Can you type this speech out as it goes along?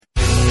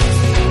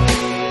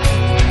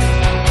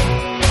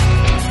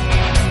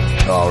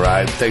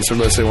right. Thanks for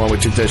listening while we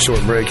took that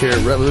short break here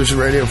at Revolution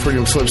Radio,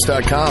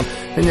 freedomslips.com.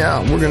 And yeah,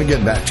 we're going to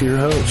get back to your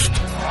host.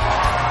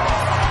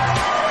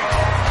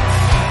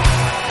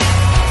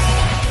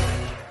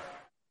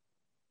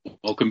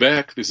 Welcome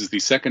back. This is the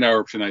second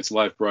hour of tonight's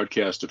live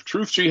broadcast of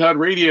Truth Jihad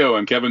Radio.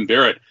 I'm Kevin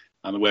Barrett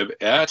on the web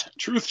at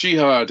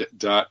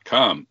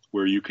truthjihad.com,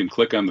 where you can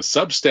click on the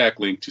Substack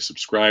link to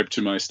subscribe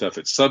to my stuff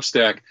at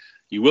Substack.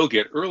 You will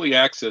get early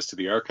access to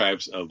the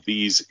archives of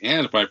these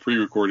and my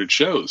pre-recorded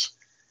shows.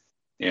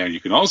 And you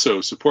can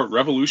also support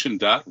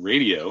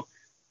Revolution.radio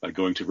by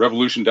going to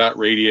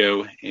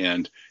Revolution.radio,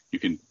 and you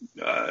can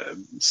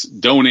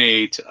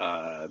donate.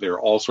 There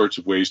are all sorts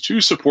of ways to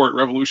support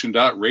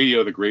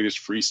Revolution.radio, the greatest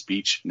free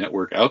speech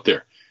network out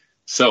there.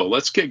 So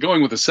let's get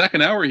going with the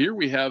second hour here.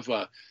 We have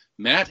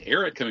Matt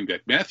Ehret coming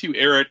back. Matthew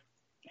Ehret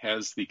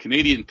has the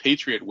Canadian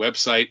Patriot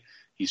website.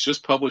 He's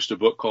just published a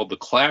book called The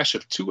Clash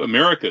of Two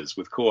Americas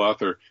with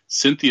co-author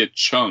Cynthia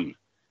Chung.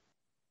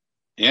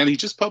 And he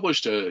just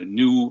published a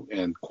new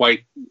and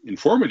quite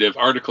informative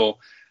article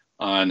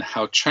on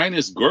how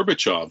China's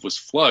Gorbachev was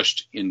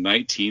flushed in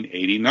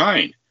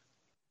 1989.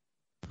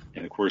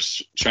 And, of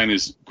course,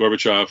 China's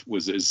Gorbachev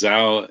was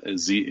Zhao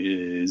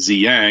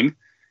Ziyang,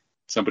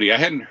 somebody I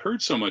hadn't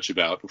heard so much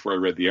about before I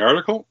read the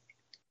article.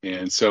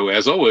 And so,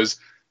 as always,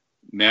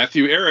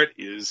 Matthew Ehret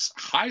is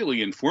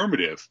highly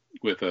informative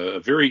with a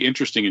very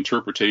interesting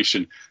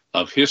interpretation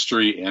of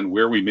history and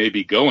where we may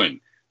be going.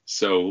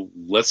 So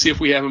let's see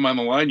if we have him on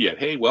the line yet.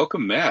 Hey,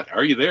 welcome, Matt.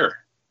 Are you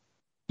there?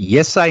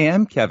 Yes, I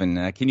am,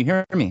 Kevin. Can you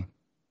hear me?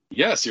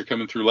 Yes, you're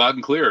coming through loud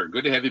and clear.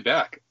 Good to have you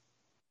back.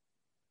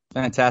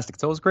 Fantastic.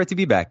 It's always great to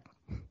be back.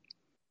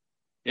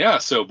 Yeah,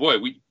 so, boy,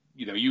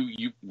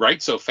 you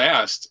write so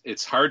fast,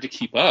 it's hard to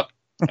keep up.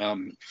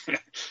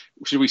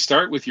 Should we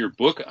start with your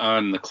book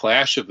on the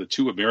Clash of the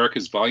Two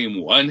Americas,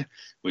 Volume 1,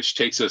 which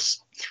takes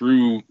us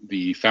through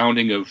the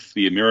founding of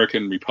the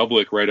American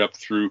Republic right up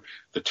through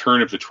the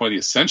turn of the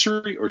 20th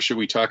century, or should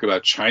we talk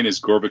about China's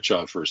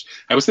Gorbachev first?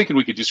 I was thinking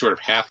we could do sort of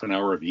half an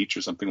hour of each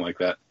or something like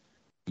that.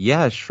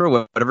 Yeah, sure.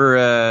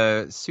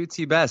 Whatever suits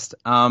you best.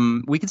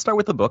 We can start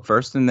with the book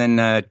first and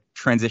then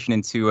transition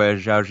into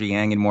Zhao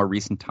Ziyang in more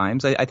recent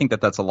times. I think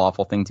that's a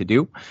lawful thing to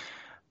do.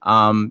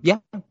 Yeah,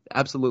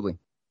 absolutely.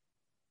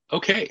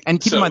 Okay. And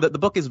keep in mind that the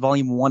book is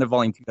Volume 1 of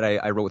Volume 2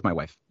 that I wrote with my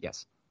wife.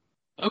 Yes.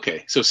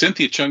 Okay. So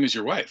Cynthia Chung is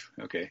your wife.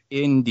 Okay.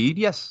 Indeed,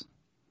 yes.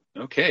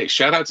 Okay.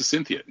 Shout out to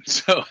Cynthia.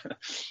 So,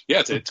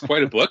 yeah, it's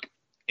quite a book.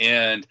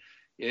 And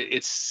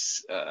it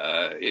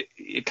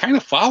kind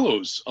of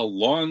follows a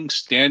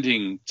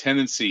long-standing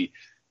tendency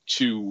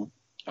to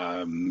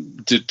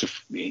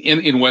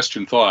in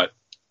Western thought.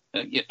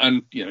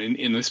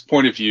 In this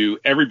point of view,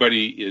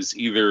 everybody is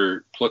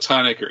either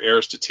Platonic or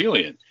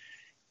Aristotelian.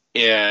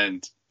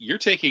 And you're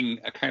taking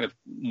a kind of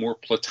more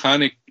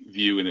Platonic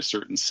view in a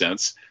certain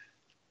sense.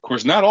 Of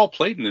course, not all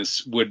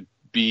Platonists would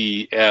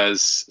be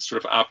as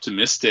sort of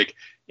optimistic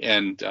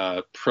and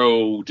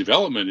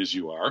pro-development as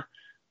you are.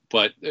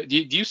 But do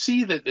you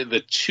see that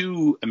the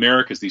two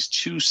Americas, these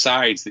two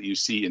sides that you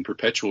see in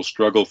perpetual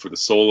struggle for the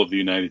soul of the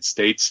United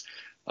States,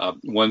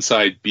 one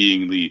side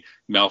being the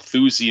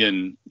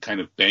Malthusian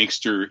kind of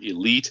bankster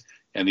elite,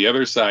 and the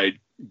other side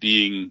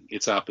being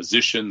its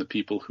opposition, the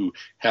people who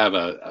have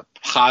a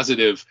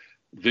positive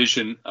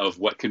vision of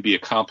what can be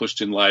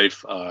accomplished in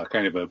life,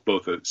 kind of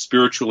both a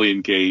spiritually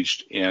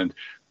engaged and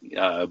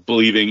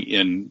believing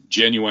in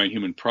genuine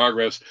human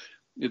progress.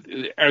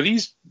 Are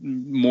these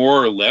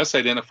more or less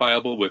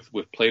identifiable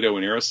with Plato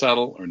and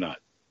Aristotle or not?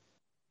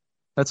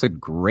 That's a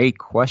great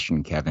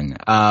question, Kevin.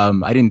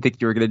 I didn't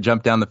think you were going to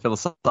jump down the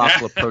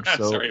philosophical approach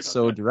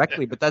so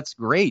directly, but that's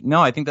great.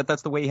 No, I think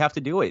that's the way you have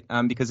to do it,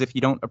 because if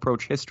you don't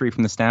approach history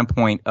from the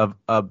standpoint of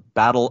a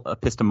battle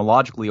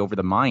epistemologically over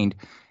the mind,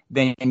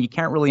 then you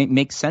can't really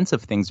make sense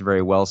of things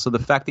very well. So the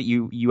fact that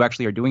you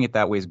actually are doing it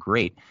that way is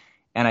great.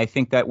 And I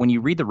think that when you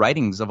read the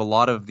writings of a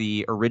lot of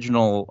the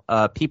original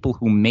people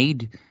who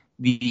made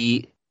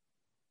the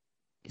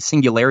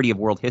singularity of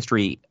world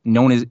history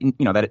known as,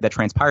 that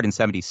transpired in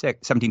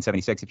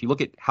 1776. If you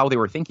look at how they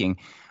were thinking,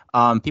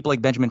 people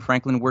like Benjamin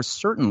Franklin were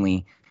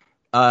certainly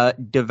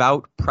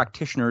devout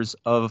practitioners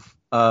of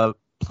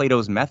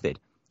Plato's method.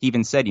 He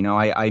even said,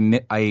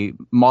 I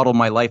model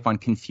my life on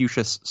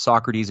Confucius,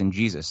 Socrates, and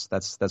Jesus.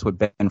 That's what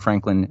Ben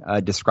Franklin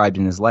described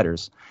in his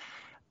letters.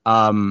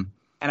 And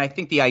I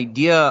think the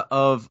idea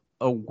of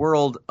a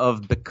world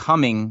of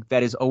becoming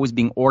that is always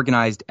being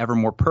organized ever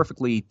more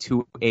perfectly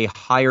to a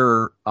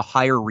higher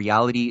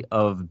reality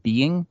of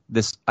being.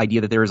 This idea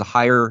that there's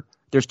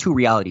two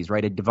realities,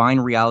 right? A divine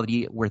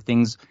reality where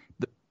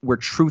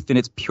truth in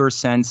its pure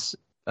sense,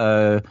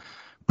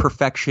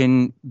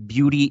 perfection,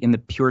 beauty in the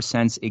pure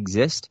sense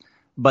exist,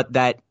 but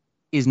that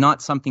is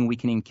not something we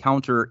can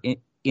encounter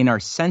in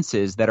our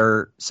senses, that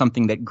are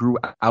something that grew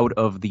out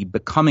of the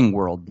becoming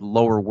world,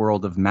 lower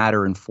world of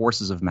matter and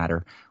forces of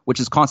matter, which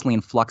is constantly in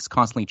flux,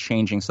 constantly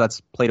changing. So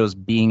that's Plato's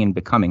being and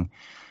becoming.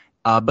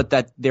 but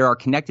that they are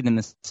connected in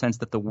the sense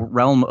that the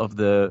realm of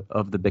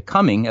the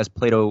becoming, as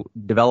Plato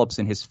develops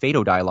in his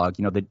Phaedo dialogue,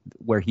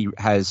 where he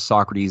has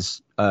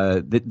Socrates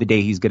the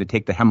day he's going to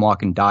take the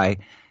hemlock and die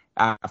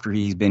after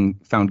he's been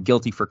found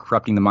guilty for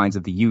corrupting the minds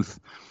of the youth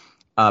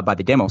by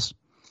the demos.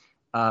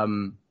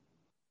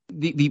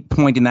 The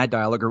point in that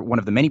dialogue, or one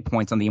of the many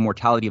points on the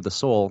immortality of the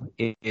soul,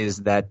 is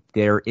that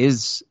there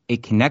is a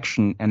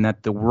connection, and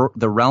that the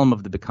realm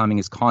of the becoming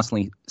is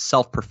constantly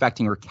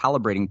self-perfecting or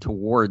calibrating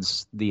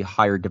towards the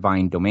higher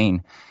divine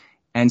domain.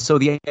 And so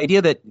the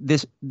idea that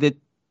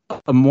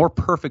a more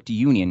perfect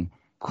union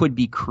could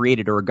be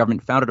created, or a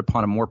government founded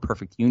upon a more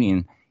perfect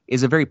union,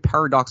 is a very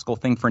paradoxical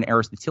thing for an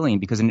Aristotelian,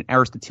 because an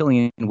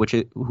Aristotelian,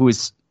 who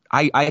is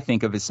I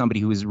think of as somebody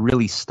who is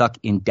really stuck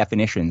in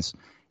definitions.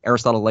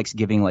 Aristotle likes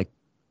giving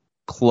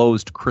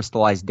closed,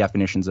 crystallized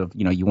definitions of,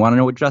 you want to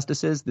know what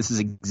justice is? This is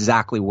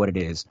exactly what it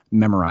is.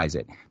 Memorize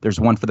it. There's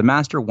one for the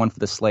master, one for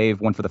the slave,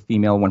 one for the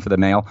female, one for the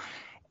male.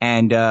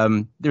 And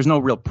there's no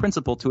real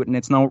principle to it, and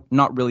it's not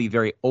really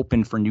very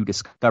open for new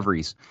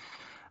discoveries.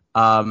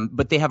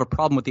 But they have a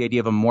problem with the idea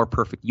of a more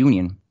perfect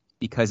union,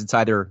 because it's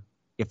either,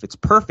 if it's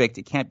perfect,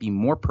 it can't be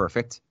more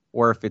perfect,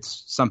 or if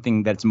it's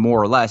something that's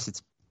more or less,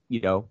 it's,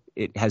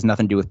 it has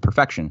nothing to do with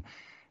perfection.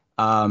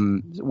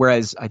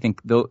 Whereas I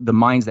think the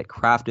minds that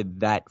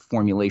crafted that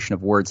formulation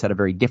of words had a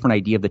very different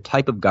idea of the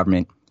type of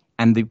government.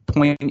 And the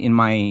point in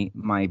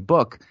my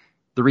book,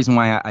 the reason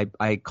why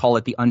I call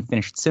it the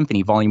Unfinished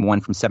Symphony, Volume 1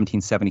 from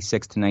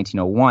 1776 to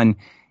 1901,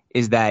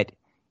 is that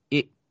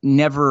it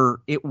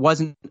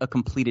wasn't a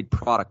completed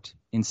product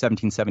in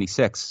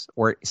 1776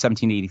 or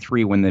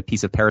 1783 when the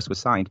Peace of Paris was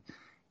signed.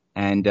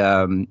 And,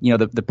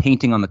 the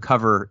painting on the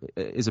cover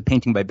is a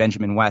painting by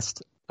Benjamin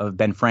West of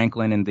Ben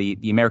Franklin and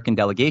the American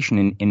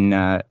delegation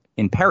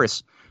in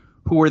Paris,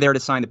 who were there to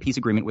sign the peace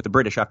agreement with the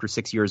British after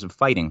 6 years of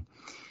fighting.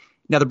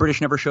 Now, the British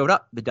never showed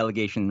up, the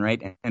delegation,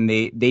 right? And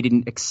they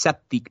didn't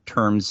accept the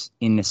terms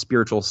in a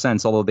spiritual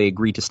sense, although they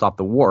agreed to stop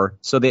the war.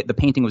 So the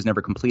painting was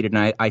never completed.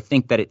 And I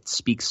think that it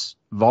speaks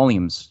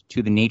volumes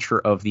to the nature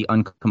of the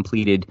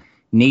uncompleted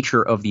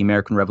nature of the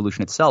American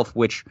Revolution itself,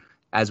 which,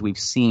 as we've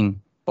seen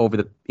over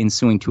the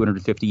ensuing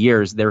 250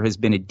 years, there has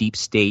been a deep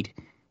state,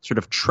 sort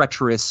of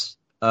treacherous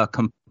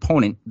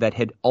component that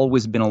had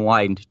always been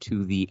aligned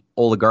to the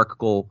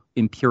oligarchical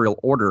imperial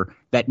order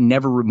that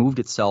never removed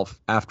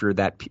itself after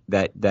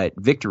that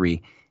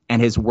victory,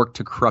 and has worked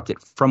to corrupt it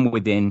from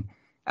within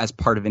as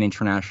part of an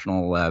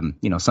international,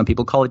 some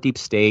people call it deep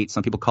state,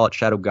 some people call it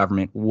shadow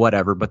government,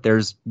 whatever, but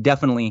there's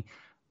definitely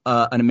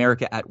an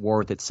America at war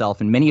with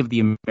itself. And many of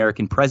the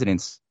American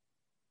presidents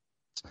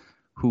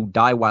who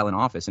die while in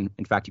office, and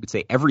in fact, you could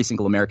say every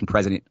single American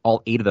president,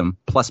 all 8 of them,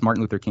 plus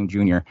Martin Luther King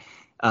Jr.,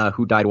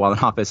 who died while in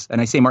office. And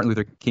I say Martin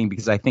Luther King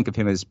because I think of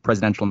him as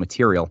presidential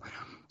material,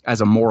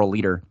 as a moral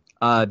leader.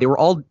 They were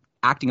all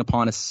acting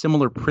upon a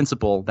similar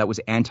principle that was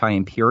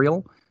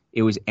anti-imperial.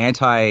 It was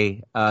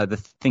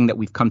the thing that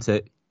we've come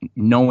to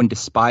know and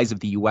despise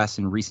of the U.S.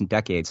 in recent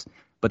decades.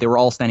 But they were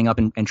all standing up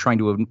and trying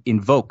to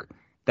invoke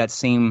that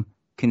same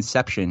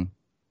conception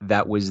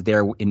that was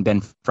there in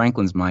Ben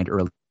Franklin's mind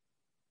earlier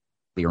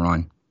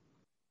on.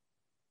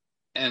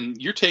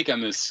 And your take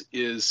on this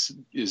is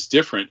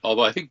different,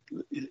 although I think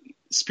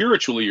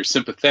spiritually you're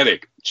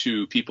sympathetic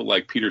to people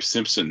like Peter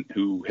Simpson,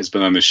 who has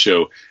been on this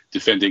show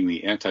defending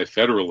the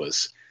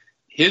anti-federalists.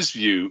 His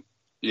view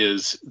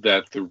is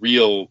that the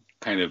real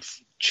kind of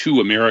two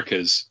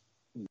Americas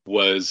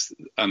was,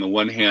 on the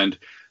one hand,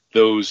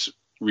 those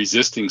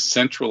resisting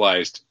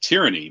centralized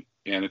tyranny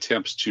and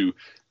attempts to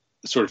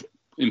sort of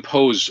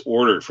impose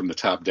order from the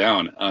top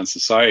down on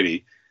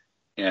society,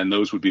 and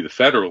those would be the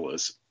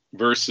Federalists,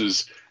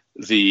 versus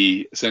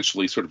the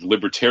essentially sort of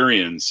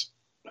libertarians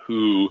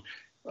who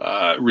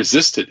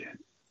resisted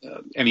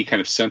any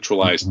kind of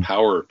centralized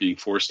power being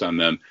forced on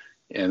them,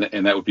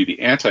 and that would be the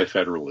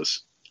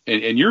anti-Federalists.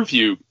 And your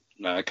view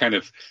kind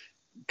of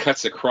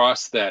cuts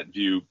across that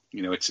view.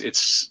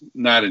 It's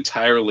not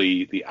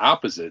entirely the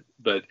opposite,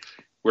 but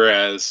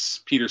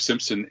whereas Peter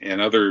Simpson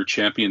and other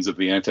champions of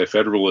the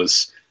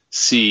anti-Federalists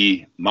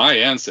see my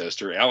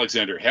ancestor,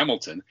 Alexander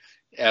Hamilton,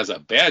 as a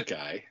bad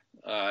guy,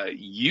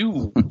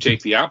 you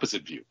take the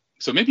opposite view.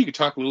 So maybe you could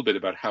talk a little bit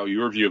about how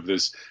your view of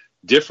this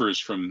differs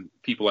from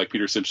people like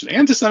Peter Simpson,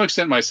 and to some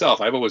extent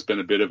myself. I've always been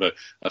a bit of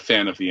a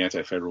fan of the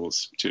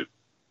anti-Federalists too.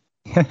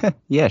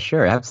 Yeah,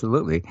 sure,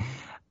 absolutely.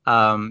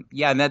 And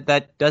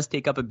that does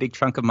take up a big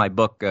chunk of my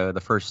book.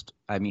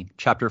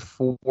 Chapter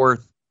 4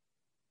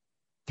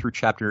 through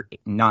chapter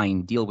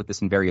 9 deal with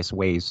this in various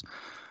ways.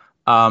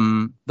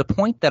 The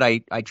point that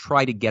I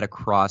try to get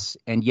across,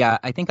 and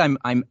I think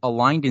I'm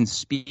aligned in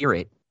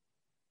spirit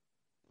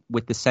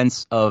with the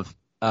sense of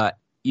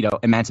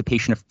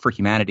emancipation for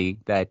humanity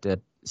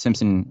that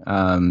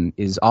Simpson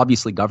is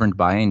obviously governed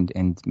by,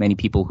 and many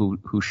people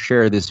who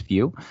share this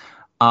view.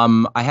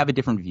 I have a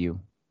different view,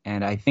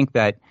 and I think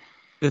that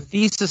the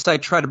thesis I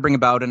try to bring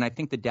about, and I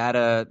think the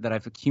data that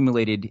I've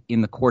accumulated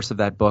in the course of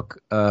that book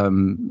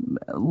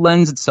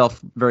lends itself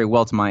very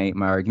well to my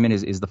argument,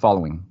 is the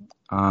following.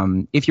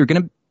 If you're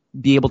going to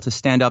be able to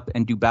stand up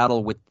and do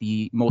battle with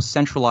the most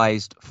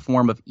centralized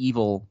form of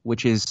evil,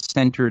 which is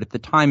centered at the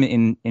time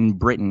in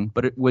Britain,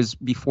 but it was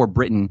before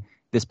Britain.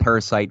 This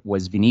parasite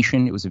was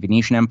Venetian. It was a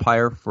Venetian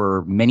empire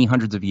for many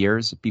hundreds of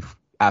years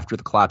after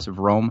the collapse of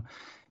Rome.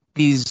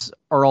 These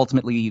are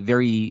ultimately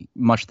very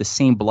much the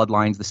same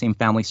bloodlines, the same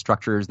family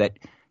structures that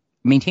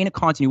maintain a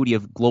continuity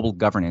of global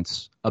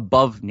governance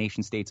above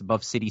nation states,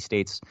 above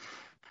city-states,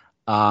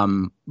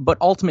 but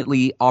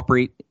ultimately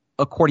operate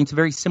according to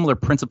very similar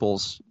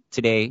principles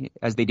today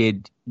as they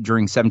did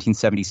during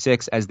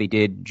 1776, as they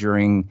did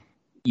during,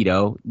 the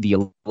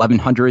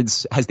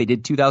 1100s, as they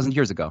did 2,000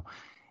 years ago.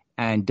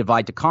 And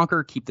divide to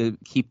conquer, keep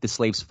the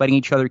slaves fighting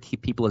each other,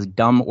 keep people as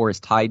dumb or as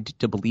tied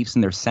to beliefs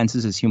in their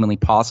senses as humanly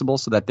possible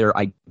so that their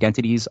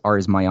identities are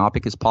as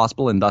myopic as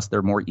possible, and thus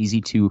they're more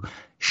easy to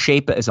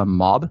shape as a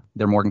mob.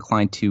 They're more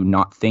inclined to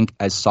not think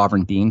as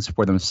sovereign beings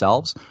for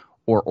themselves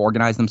or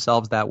organize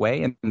themselves that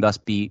way, and thus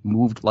be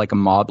moved like a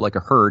mob, like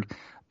a herd,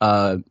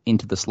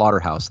 into the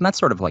slaughterhouse. And that's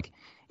sort of like,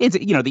 it's,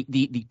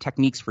 the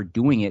techniques for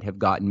doing it have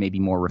gotten maybe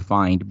more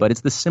refined, but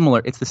it's the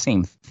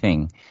same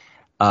thing.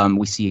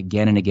 We see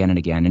again and again and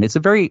again. And it's a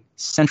very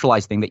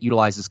centralized thing that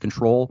utilizes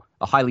control,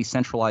 a highly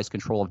centralized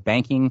control of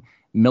banking,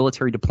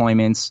 military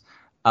deployments,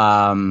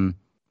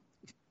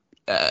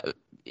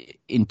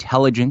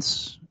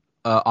 intelligence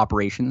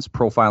operations,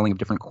 profiling of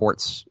different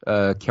courts,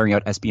 carrying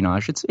out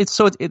espionage.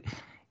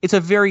 It's a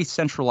very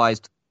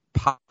centralized,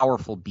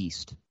 powerful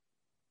beast.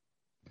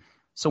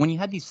 So when you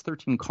had these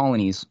 13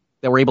 colonies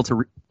that were able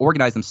to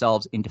organize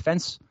themselves in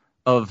defense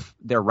of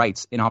their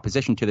rights in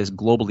opposition to this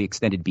globally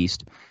extended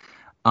beast,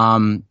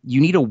 you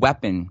need a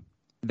weapon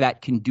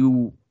that can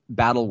do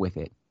battle with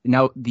it.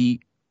 Now,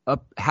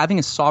 having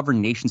a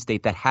sovereign nation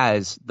state that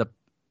has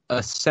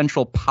a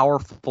central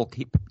powerful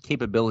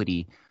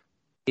capability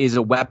is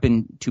a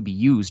weapon to be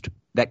used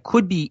that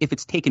could be, if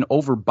it's taken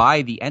over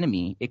by the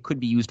enemy, it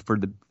could be used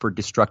for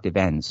destructive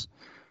ends.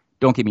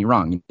 Don't get me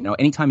wrong.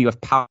 Anytime you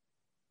have power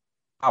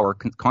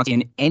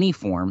in any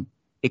form,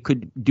 it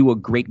could do a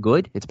great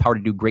good. It's power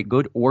to do great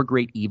good or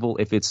great evil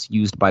if it's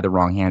used by the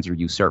wrong hands or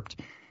usurped.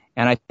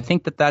 And I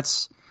think that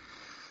that's,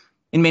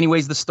 in many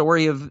ways, the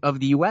story of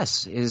the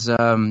U.S. is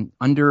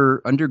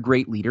under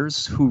great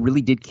leaders who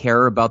really did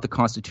care about the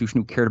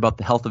Constitution, who cared about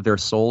the health of their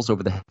souls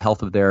over the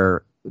health of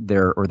their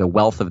or the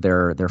wealth of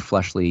their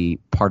fleshly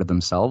part of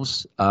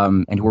themselves,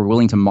 and who were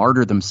willing to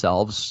martyr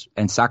themselves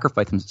and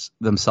sacrifice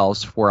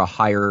themselves for a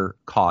higher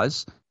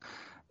cause.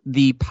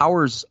 The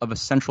powers of a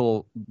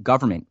central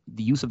government,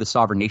 the use of the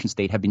sovereign nation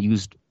state, have been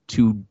used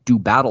to do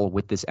battle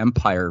with this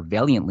empire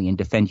valiantly and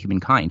defend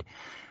humankind.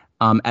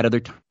 At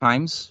other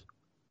times,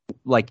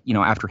 like,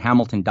 after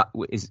Hamilton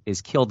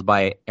is killed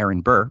by Aaron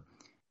Burr,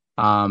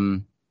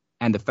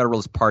 and the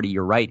Federalist Party,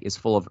 you're right, is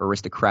full of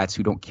aristocrats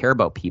who don't care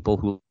about people,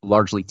 who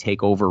largely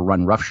take over,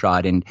 run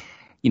roughshod, and,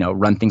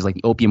 run things like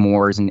the Opium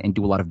Wars and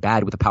do a lot of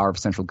bad with the power of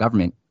central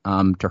government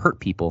to hurt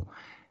people.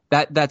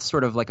 That's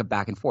sort of like a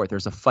back and forth.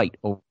 There's a fight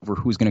over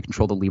who's going to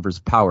control the levers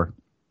of power.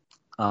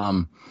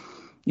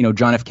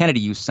 John F. Kennedy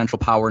used central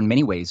power in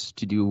many ways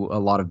to do a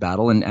lot of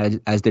battle,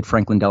 and as did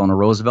Franklin Delano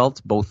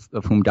Roosevelt, both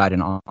of whom died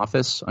in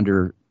office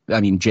under,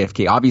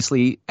 JFK,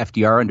 obviously,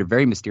 FDR under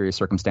very mysterious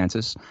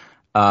circumstances.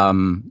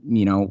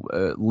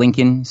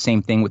 Lincoln,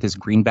 same thing with his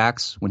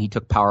greenbacks when he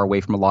took power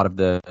away from a lot of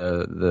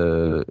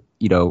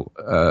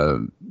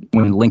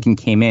when Lincoln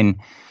came in,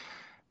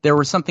 there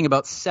were something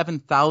about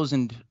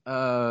 7,000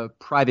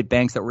 private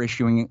banks that were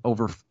issuing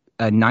over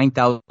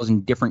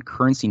 9,000 different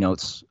currency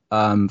notes,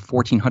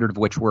 1,400 of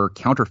which were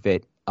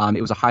counterfeit.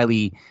 It was a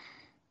highly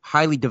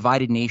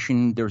divided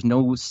nation. There was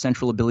no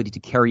central ability to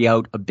carry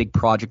out a big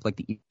project like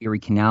the Erie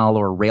Canal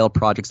or rail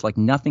projects. Like,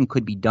 nothing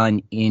could be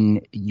done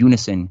in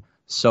unison.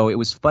 So it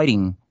was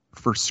fighting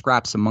for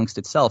scraps amongst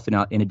itself in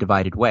a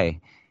divided way.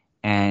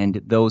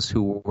 And those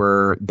who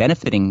were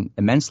benefiting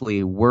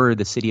immensely were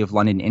the City of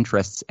London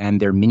interests and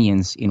their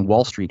minions in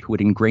Wall Street, who had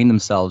ingrained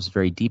themselves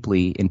very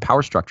deeply in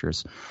power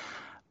structures.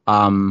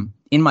 In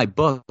my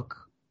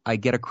book, I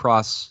get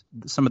across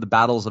some of the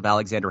battles of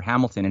Alexander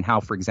Hamilton and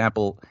how, for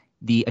example,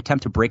 the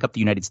attempt to break up the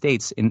United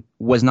States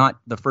was not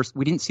the first.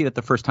 We didn't see that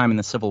the first time in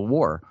the Civil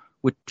War,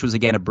 which was,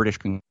 again, a British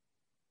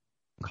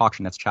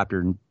concoction. That's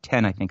chapter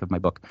 10, I think, of my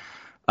book.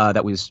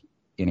 That was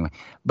anyway.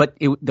 But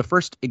the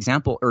first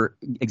examples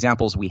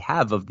we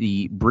have of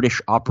the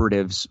British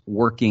operatives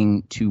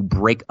working to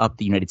break up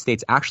the United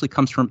States actually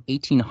comes from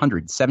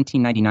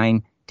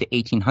 1799 to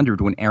 1800,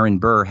 when Aaron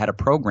Burr had a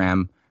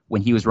program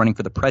when he was running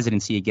for the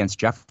presidency against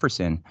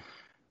Jefferson.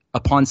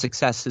 Upon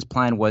success, his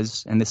plan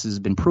was, and this has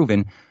been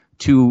proven,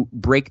 to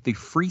break the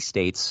free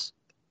states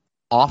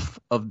off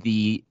of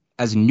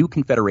as a new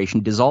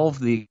confederation, dissolve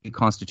the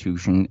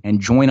Constitution,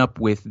 and join up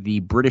with the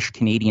British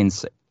Canadian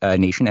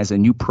nation as a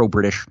new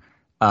pro-British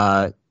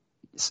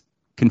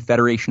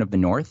confederation of the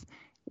North,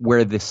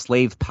 where the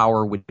slave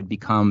power would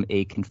become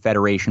a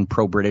confederation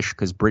pro-British,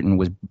 because Britain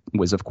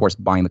was of course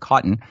buying the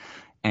cotton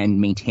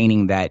and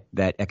maintaining that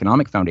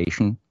economic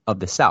foundation of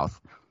the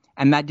South.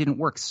 And that didn't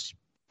work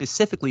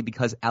specifically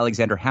because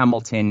Alexander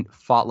Hamilton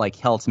fought like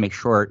hell to make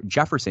sure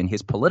Jefferson,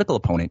 his political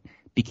opponent,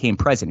 became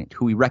president,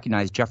 who he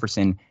recognized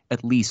Jefferson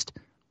at least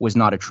was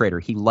not a traitor.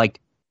 He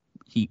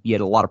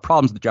had a lot of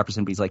problems with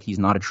Jefferson, but he's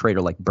not a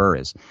traitor like Burr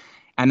is.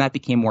 And that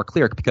became more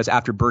clear because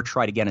after Burr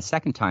tried again a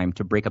second time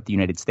to break up the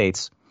United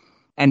States,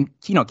 and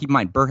keep in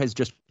mind, Burr has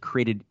just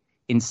created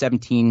in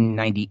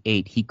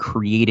 1798, he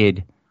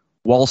created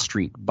Wall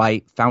Street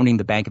by founding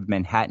the Bank of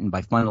Manhattan,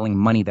 by funneling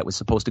money that was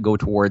supposed to go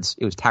towards,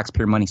 it was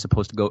taxpayer money that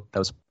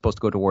was supposed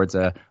to go towards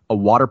a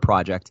water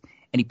project.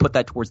 And he put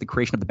that towards the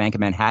creation of the Bank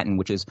of Manhattan,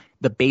 which is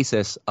the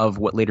basis of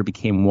what later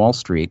became Wall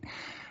Street.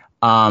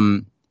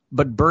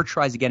 But Burr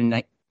tries again in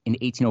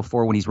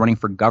 1804 when he's running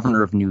for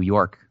governor of New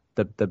York,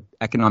 the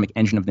economic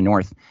engine of the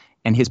North.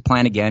 And his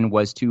plan again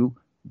was to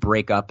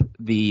break up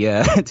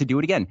to do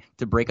it again,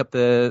 to break up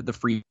the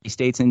free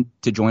states and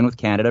to join with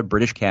Canada,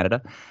 British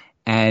Canada,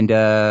 and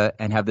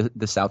have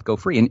the South go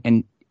free.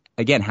 And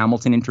again,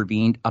 Hamilton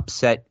intervened,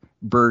 upset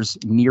Burr's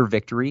near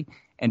victory,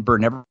 and Burr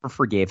never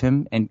forgave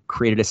him and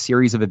created a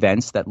series of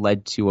events that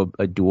led to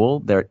a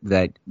duel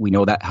that we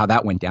know how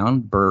that went down.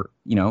 Burr,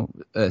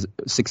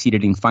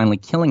 succeeded in finally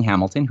killing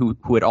Hamilton,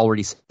 who had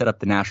already set up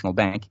the National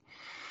Bank.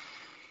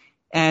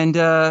 And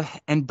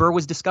Burr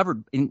was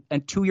discovered.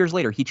 And 2 years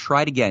later, he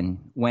tried again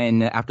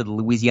when, after the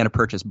Louisiana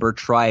Purchase, Burr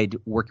tried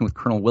working with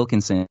Colonel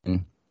Wilkinson,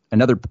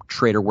 another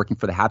traitor working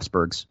for the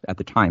Habsburgs at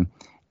the time,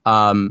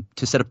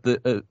 to set up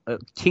a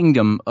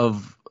kingdom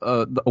of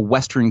a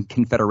Western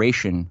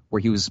Confederation where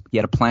he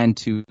had a plan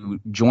to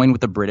join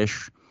with the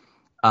British,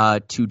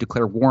 to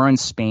declare war on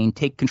Spain,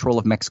 take control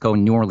of Mexico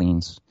and New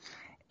Orleans,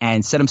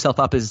 and set himself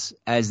up as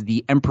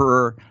the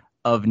emperor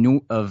of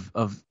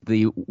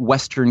the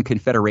Western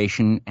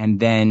Confederation. And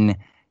then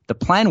the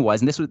plan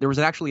was, and there was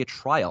actually a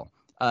trial.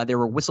 There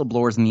were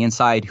whistleblowers on the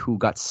inside who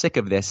got sick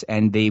of this,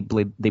 and they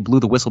blew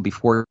the whistle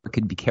before it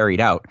could be carried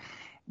out.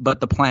 But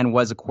the plan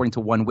was, according to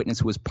one witness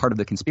who was part of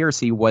the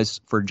conspiracy,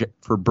 was for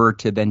Burr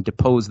to then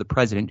depose the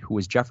president, who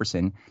was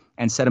Jefferson,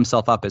 and set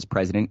himself up as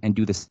president and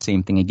do the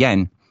same thing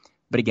again.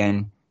 But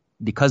again,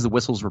 because the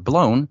whistles were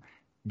blown,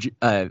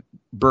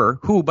 Burr,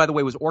 who, by the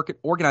way, was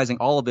organizing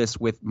all of this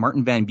with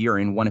Martin Van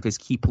Buren, one of his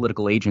key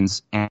political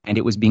agents, and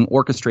it was being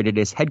orchestrated at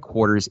his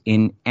headquarters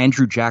in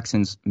Andrew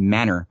Jackson's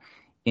manor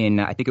in,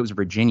 I think it was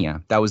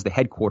Virginia. That was the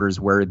headquarters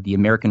where the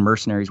American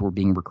mercenaries were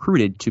being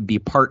recruited to be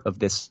part of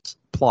this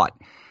plot.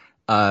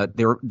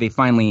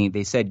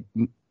 They said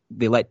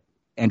they let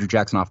Andrew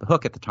Jackson off the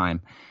hook at the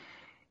time.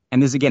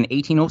 And this is, again,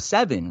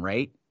 1807,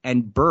 right?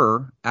 And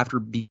Burr, after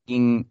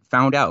being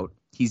found out,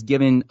 he's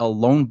given a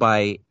loan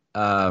by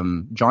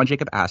John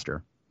Jacob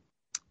Astor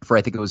for,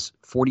 I think it was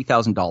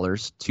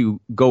 $40,000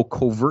 to go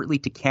covertly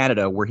to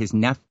Canada, where his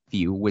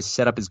nephew was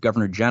set up as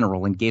Governor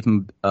General, and gave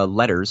him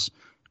letters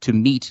to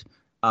meet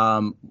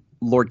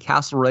Lord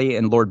Castlereagh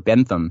and Lord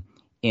Bentham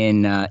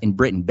in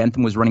Britain.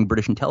 Bentham was running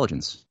British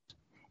intelligence.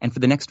 And for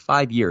the next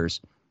 5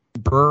 years,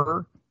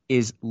 Burr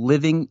is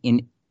living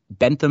in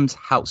Bentham's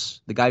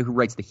house, the guy who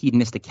writes the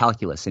Hedonistic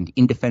Calculus and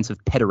In Defense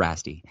of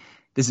Pederasty.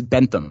 This is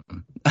Bentham,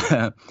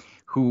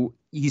 who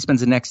he spends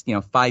the next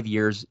 5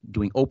 years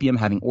doing opium,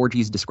 having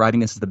orgies,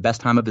 describing this as the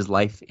best time of his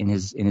life in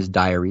his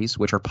diaries,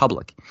 which are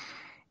public.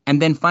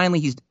 And then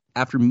finally,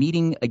 after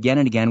meeting again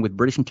and again with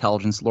British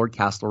intelligence, Lord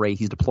Castlereagh,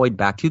 he's deployed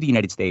back to the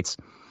United States.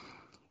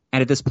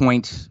 And at this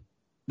point,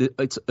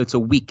 it's a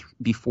week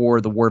before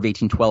the War of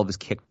 1812 is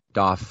kicked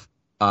off,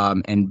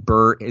 and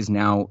Burr is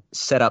now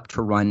set up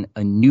to run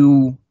a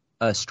new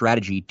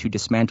strategy to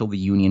dismantle the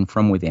Union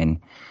from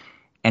within.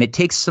 And it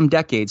takes some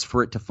decades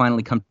for it to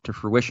finally come to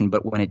fruition,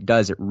 but when it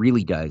does, it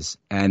really does.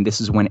 And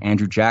this is when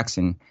Andrew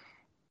Jackson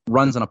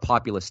runs on a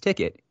populist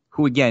ticket,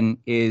 who again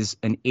is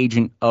an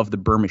agent of the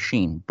Burr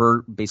machine.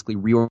 Burr basically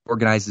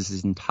reorganizes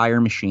his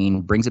entire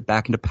machine, brings it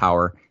back into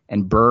power,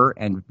 and Burr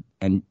and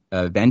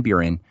Van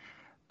Buren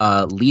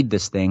lead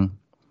this thing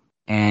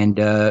and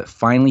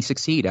finally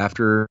succeed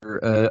after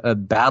a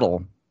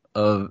battle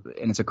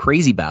and it's a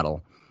crazy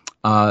battle,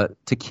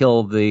 to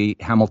kill the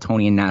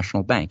Hamiltonian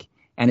National Bank.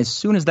 And as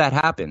soon as that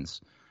happens,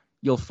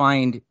 you'll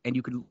find, and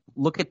you could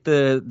look at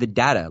the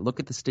data, look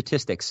at the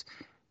statistics,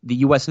 the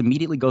U.S.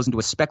 immediately goes into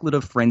a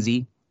speculative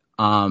frenzy.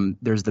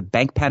 There's the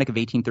bank panic of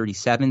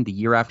 1837, the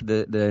year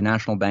after the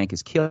National Bank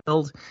is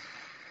killed.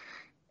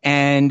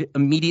 And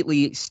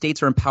immediately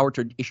states are empowered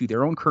to issue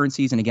their own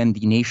currencies. And again,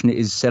 the nation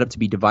is set up to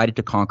be divided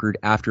to conquered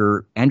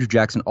after Andrew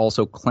Jackson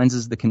also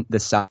cleanses the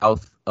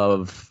South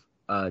of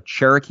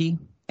Cherokee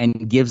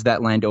and gives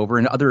that land over,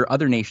 and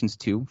other nations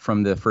too,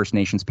 from the First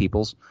Nations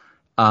peoples.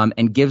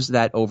 And gives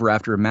that over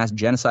after a mass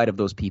genocide of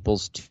those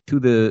peoples to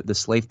the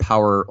slave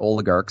power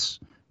oligarchs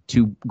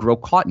to grow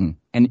cotton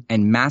and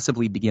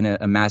massively begin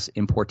a mass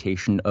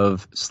importation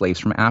of slaves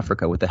from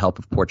Africa with the help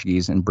of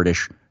Portuguese and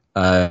British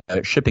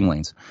shipping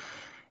lanes.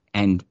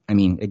 And I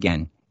mean,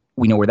 again,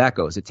 we know where that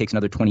goes. It takes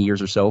another 20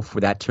 years or so for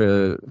that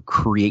to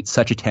create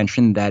such a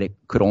tension that it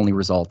could only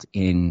result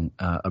in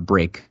a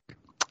break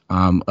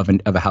of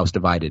a house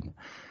divided.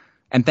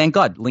 And thank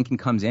God Lincoln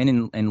comes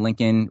in and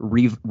Lincoln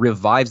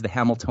revives the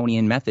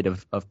Hamiltonian method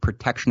of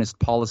protectionist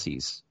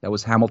policies. That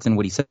was Hamilton.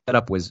 What he set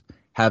up was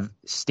have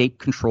state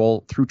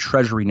control through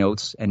treasury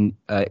notes and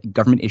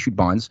government-issued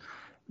bonds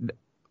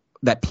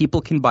that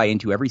people can buy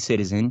into, every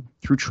citizen,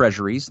 through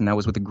treasuries, and that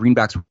was what the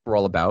greenbacks were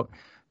all about,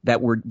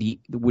 that would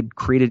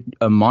create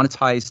a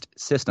monetized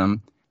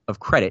system of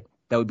credit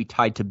that would be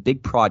tied to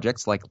big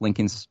projects like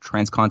Lincoln's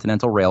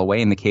Transcontinental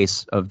Railway. In the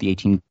case of the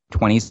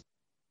 1820s,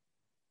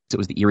 it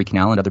was the Erie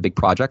Canal and other big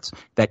projects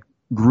that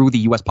grew the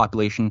U.S.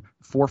 population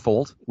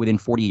fourfold within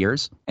 40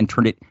 years and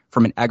turned it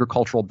from an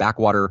agricultural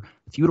backwater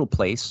feudal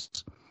place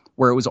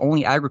where it was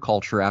only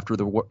agriculture after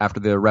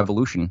the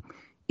Revolution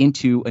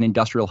into an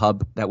industrial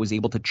hub that was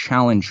able to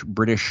challenge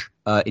British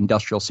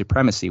industrial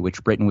supremacy,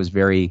 which Britain was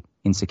very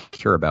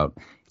insecure about.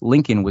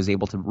 Lincoln was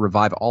able to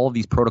revive all of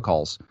these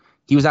protocols.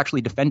 He was actually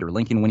a defender.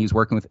 Lincoln, when he was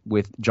working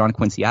with John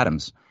Quincy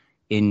Adams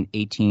in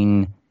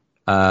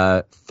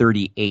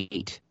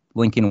 1838,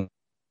 Lincoln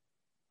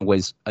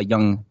was a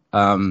young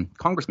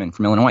congressman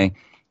from Illinois,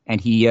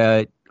 and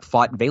he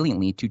fought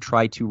valiantly to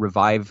try to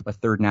revive a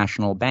third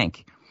national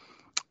bank,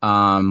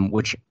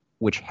 which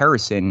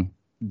Harrison,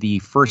 the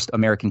first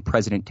American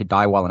president to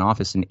die while in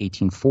office in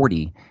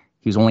 1840,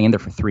 he was only in there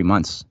for 3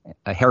 months.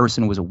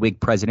 Harrison was a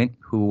Whig president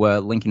who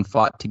Lincoln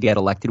fought to get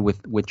elected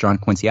with John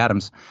Quincy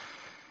Adams.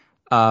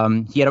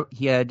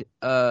 He had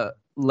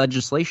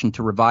legislation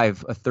to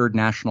revive a third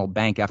national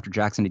bank after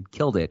Jackson had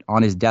killed it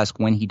on his desk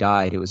when he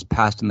died. It was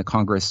passed in the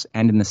Congress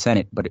and in the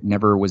Senate, but it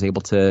never was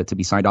able to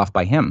be signed off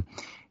by him.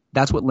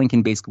 That's what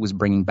Lincoln basically was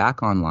bringing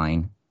back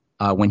online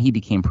when he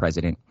became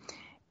president.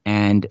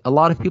 And a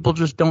lot of people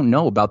just don't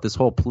know about this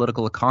whole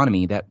political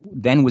economy that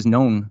then was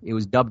known. It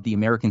was dubbed the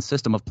American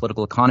system of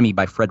political economy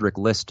by Frederick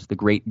List, the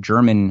great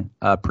German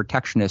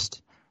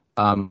protectionist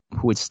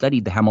who had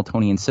studied the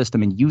Hamiltonian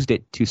system and used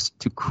it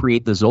to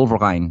create the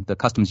Zollverein, the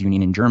customs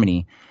union in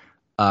Germany,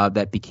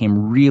 that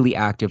became really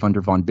active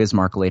under von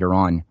Bismarck later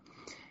on.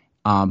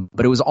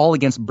 But it was all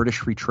against British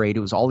free trade.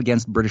 It was all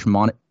against British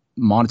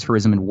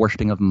monetarism and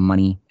worshipping of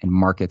money and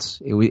markets.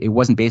 It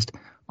wasn't based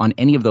on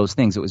any of those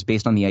things. It was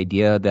based on the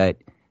idea that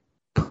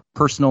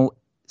personal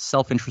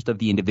self-interest of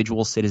the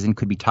individual citizen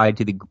could be tied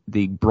to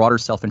the broader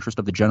self-interest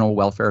of the general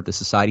welfare of the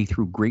society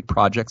through great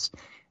projects.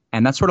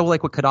 And that's sort of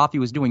like what Gaddafi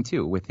was doing,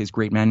 too, with his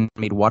great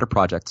man-made water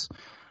projects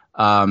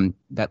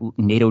that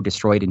NATO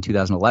destroyed in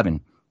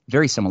 2011.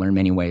 Very similar in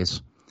many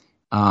ways,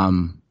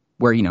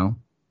 where,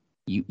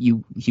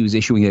 he was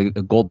issuing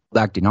a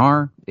gold-backed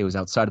dinar. It was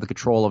outside of the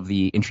control of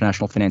the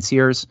international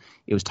financiers.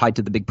 It was tied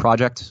to the big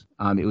project.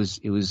 It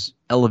was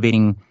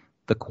elevating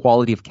the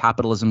quality of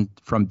capitalism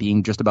from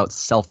being just about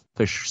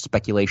selfish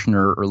speculation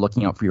or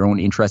looking out for your own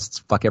interests,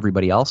 fuck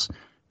everybody else,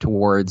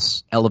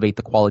 towards elevate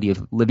the quality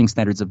of living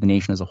standards of the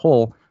nation as a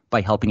whole by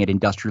helping it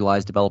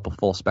industrialize, develop a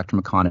full spectrum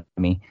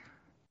economy,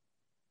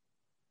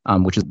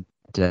 which is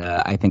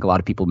I think a lot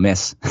of people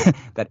miss,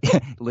 that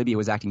Libya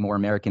was acting more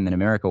American than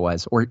America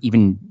was, or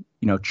even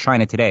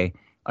China today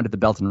under the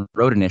Belt and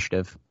Road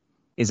Initiative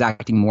is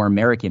acting more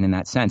American in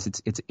that sense.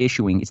 It's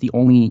the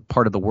only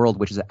part of the world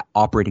which is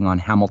operating on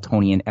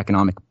Hamiltonian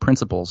economic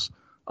principles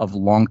of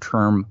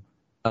long-term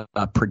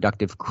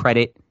productive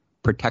credit,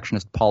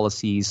 protectionist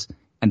policies,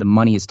 and the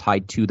money is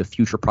tied to the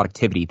future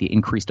productivity, the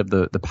increase of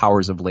the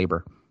powers of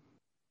labor.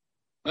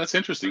 That's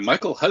interesting.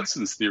 Michael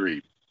Hudson's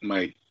theory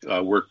might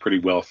work pretty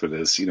well for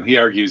this. He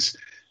argues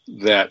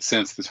that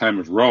since the time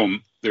of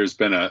Rome, there's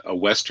been a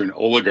Western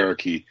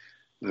oligarchy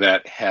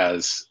that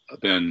has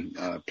been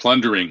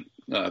plundering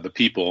the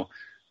people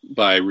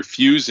by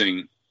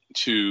refusing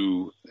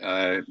to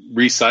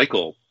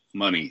recycle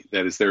money.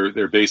 That is,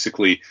 they're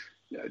basically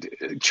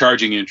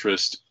charging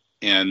interest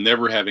and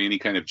never having any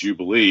kind of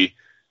jubilee,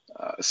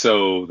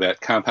 so that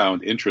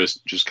compound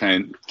interest just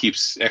kind of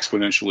keeps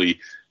exponentially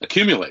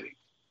accumulating.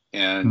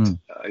 And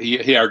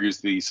he argues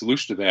the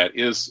solution to that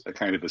is a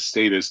kind of a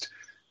statist,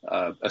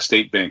 a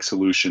state bank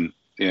solution.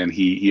 And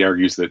he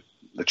argues that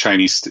the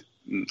Chinese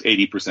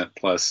 80%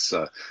 plus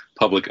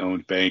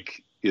public-owned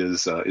bank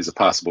is a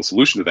possible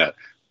solution to that.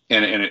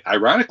 And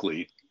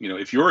ironically,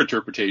 if your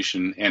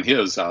interpretation and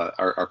his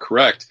are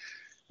correct,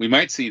 we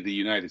might see the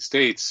United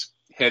States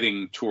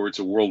heading towards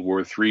a World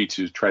War III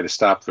to try to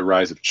stop the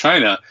rise of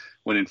China,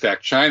 when in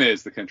fact China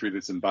is the country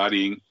that's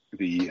embodying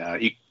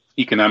the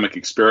economic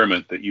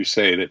experiment that you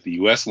say that the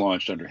U.S.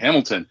 launched under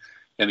Hamilton,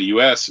 and the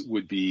U.S.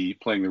 would be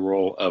playing the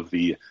role of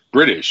the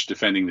British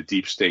defending the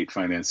deep state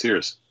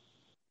financiers.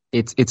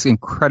 It's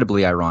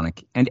incredibly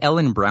ironic. And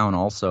Ellen Brown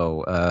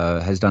also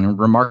has done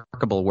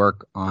remarkable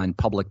work on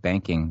public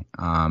banking.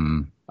 I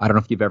don't know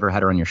if you've ever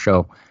had her on your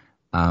show.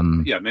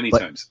 Yeah, many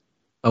times.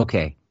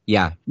 Okay.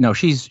 Yeah. No,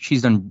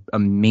 she's done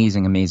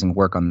amazing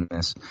work on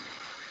this.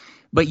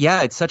 But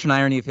yeah, it's such an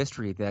irony of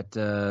history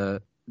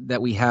that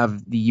we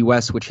have the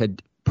U.S., which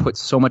had put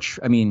so much,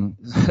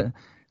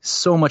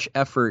 so much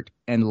effort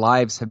and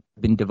lives have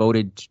been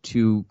devoted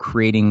to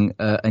creating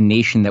a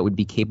nation that would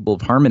be capable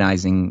of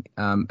harmonizing.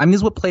 This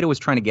is what Plato was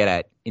trying to get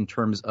at in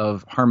terms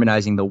of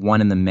harmonizing the one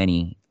and the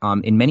many.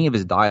 In many of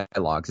his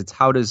dialogues, it's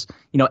how does,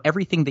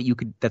 everything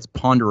that's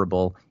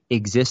ponderable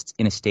exists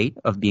in a state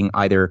of being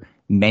either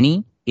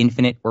many,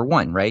 infinite, or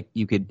one, right?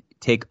 You could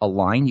take a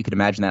line, you could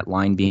imagine that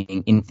line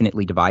being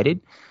infinitely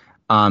divided.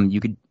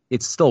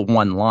 It's still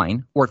one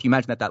line, or if you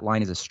imagine that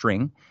line is a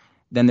string,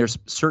 then there's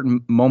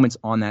certain moments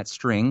on that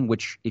string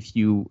which, if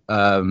you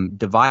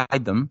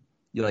divide them,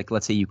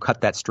 let's say you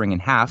cut that string in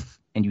half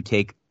and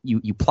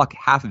you pluck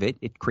half of it,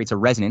 it creates a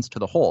resonance to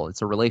the whole.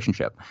 It's a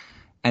relationship,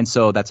 and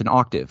so that's an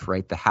octave,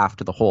 right? The half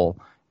to the whole,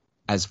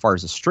 as far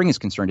as a string is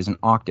concerned, is an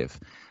octave,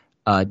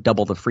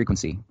 double the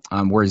frequency.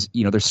 Whereas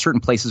there's certain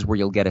places where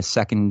you'll get a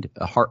second,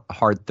 a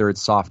hard third,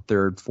 soft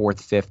third,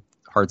 fourth, fifth,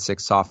 hard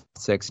sixth, soft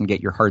sixth, and get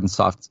your hard and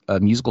soft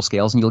musical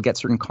scales, and you'll get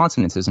certain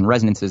consonances and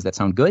resonances that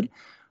sound good.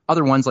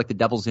 Other ones, like the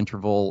Devil's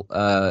Interval,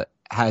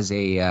 has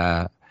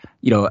an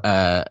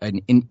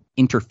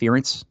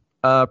interference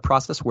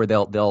process where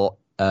they'll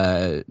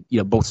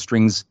both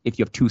strings, if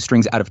you have two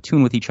strings out of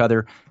tune with each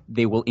other,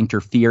 they will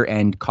interfere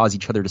and cause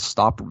each other to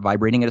stop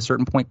vibrating at a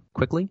certain point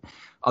quickly.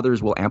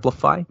 Others will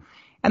amplify,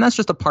 and that's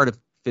just a part of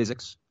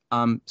physics.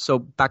 So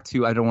back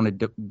to, I don't want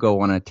to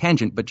go on a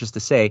tangent, but just to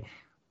say,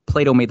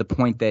 Plato made the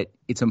point that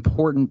it's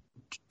important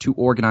to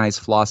organize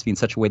philosophy in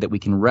such a way that we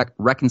can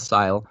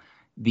reconcile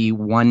the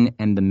one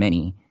and the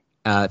many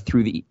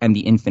through the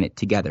infinite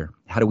together.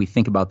 How do we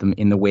think about them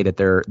in the way that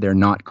they're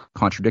not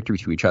contradictory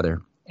to each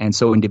other? And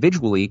so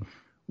individually,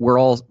 we're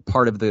all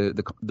part of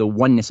the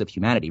oneness of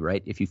humanity,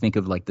 right? If you think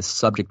of like the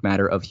subject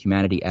matter of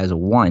humanity as a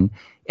one,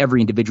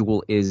 every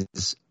individual is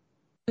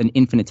an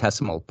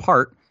infinitesimal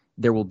part.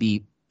 There will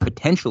be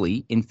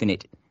potentially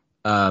infinite.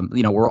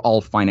 We're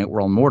all finite,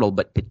 we're all mortal,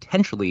 but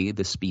potentially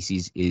the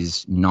species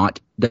does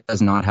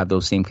not have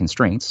those same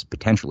constraints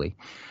potentially.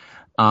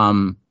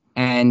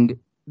 And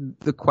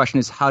the question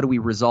is, how do we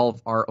resolve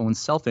our own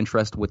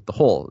self-interest with the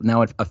whole?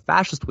 Now, a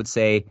fascist would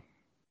say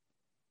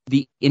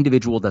the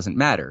individual doesn't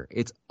matter.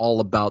 It's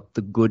all about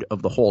the good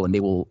of the whole, and they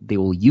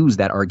will use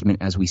that argument,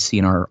 as we see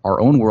in our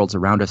own worlds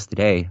around us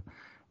today,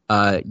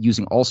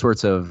 using all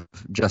sorts of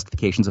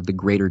justifications of the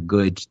greater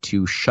good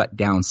to shut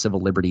down civil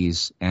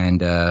liberties,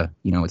 and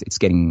it's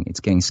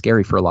getting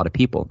scary for a lot of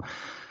people.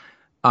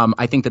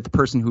 I think that the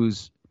person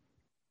does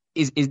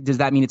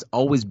that mean it's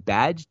always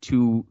bad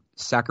to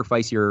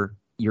sacrifice your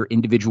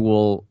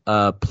individual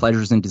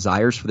pleasures and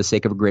desires for the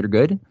sake of a greater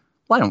good?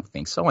 Well, I don't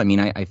think so.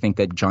 I think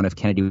that John F.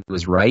 Kennedy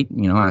was right.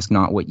 Ask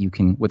not what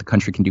the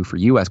country can do for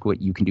you, ask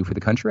what you can do for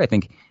the country. I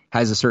think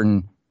has a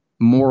certain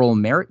moral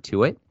merit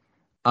to it,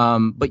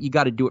 but you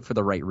got to do it for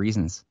the right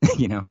reasons,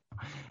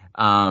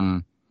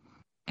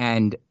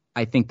 And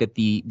I think that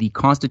the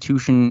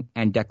Constitution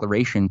and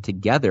Declaration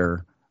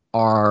together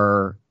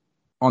are,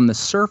 on the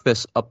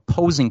surface,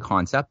 opposing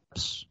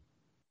concepts,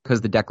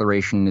 because the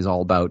Declaration is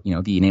all about,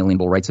 the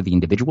inalienable rights of the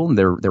individual and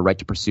their right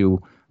to pursue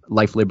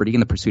life, liberty,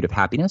 and the pursuit of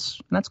happiness.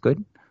 And that's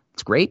good.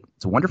 It's great.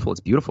 It's wonderful. It's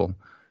beautiful.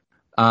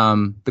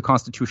 The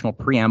constitutional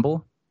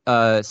preamble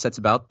sets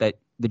about that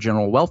the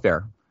general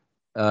welfare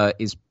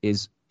is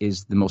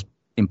the most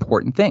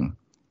important thing.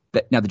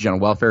 Now, the general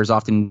welfare has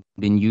often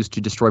been used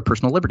to destroy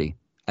personal liberty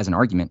as an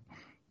argument.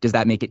 Does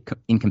that make it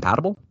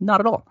incompatible? Not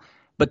at all.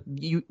 But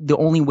the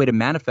only way to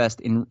manifest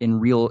in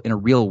a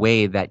real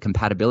way that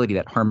compatibility,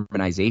 that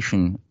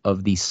harmonization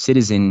of the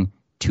citizen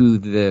to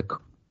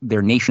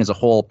their nation as a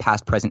whole,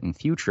 past, present, and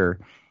future,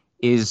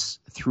 is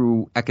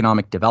through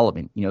economic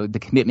development. The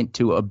commitment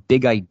to a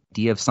big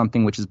idea of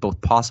something which is both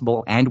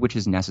possible and which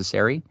is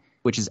necessary,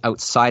 which is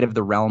outside of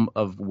the realm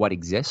of what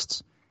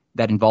exists,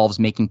 that involves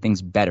making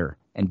things better.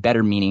 And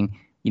better meaning,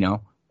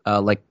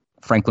 like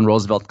Franklin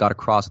Roosevelt got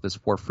across with his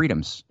 4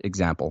 freedoms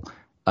example.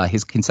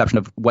 His conception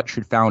of what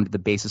should found the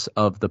basis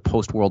of the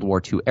post-World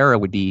War II era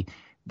would be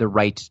the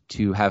right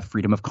to have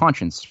freedom of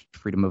conscience,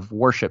 freedom of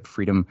worship,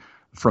 freedom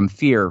from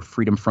fear,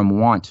 freedom from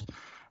want,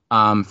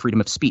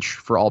 freedom of speech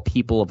for all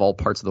people of all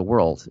parts of the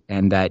world.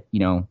 And that,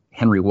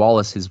 Henry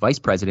Wallace, his vice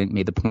president,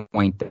 made the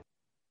point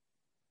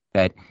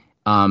that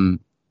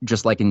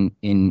just like in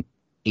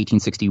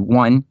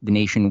 1861, the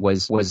nation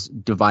was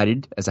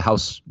divided as a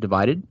house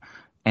divided,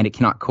 and it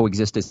cannot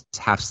coexist as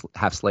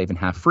half slave and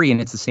half free.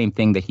 And it's the same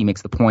thing that he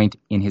makes the point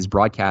in his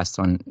broadcasts,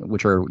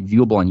 which are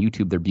viewable on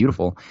YouTube. They're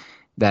beautiful.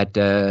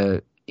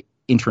 That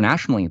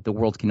internationally, the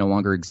world can no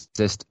longer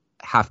exist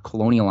half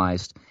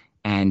colonialized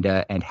and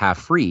half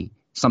free.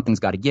 Something's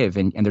got to give.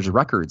 And there's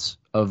records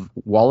of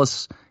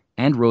Wallace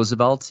and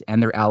Roosevelt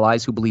and their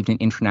allies who believed in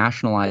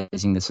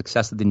internationalizing the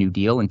success of the New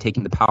Deal and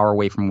taking the power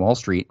away from Wall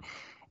Street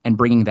and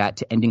bringing that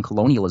to ending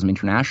colonialism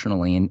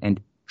internationally. And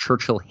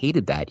Churchill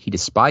hated that. He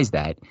despised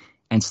that.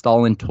 And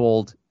Stalin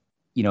told,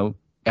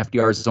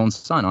 FDR's own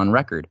son on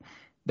record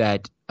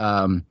that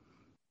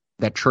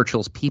that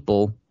Churchill's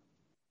people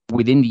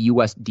within the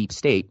U.S. deep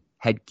state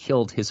had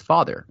killed his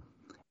father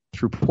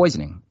through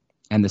poisoning.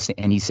 And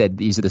he said,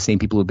 these are the same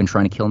people who've been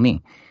trying to kill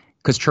me.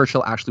 Because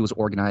Churchill actually was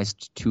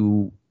organized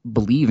to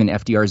believe in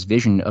FDR's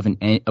vision of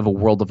a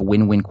world of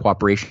win-win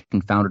cooperation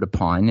founded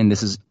upon, and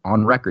this is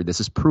on record, this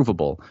is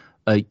provable,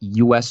 a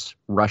U.S.,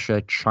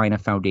 Russia, China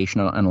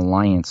foundation, an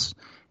alliance,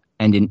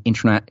 and an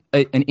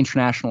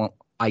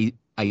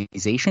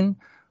internationalization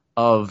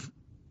of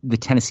the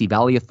Tennessee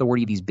Valley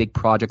Authority, these big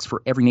projects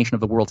for every nation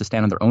of the world to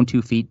stand on their own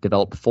 2 feet,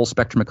 develop full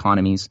spectrum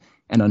economies.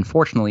 And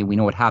unfortunately, we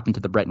know what happened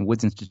to the Bretton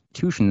Woods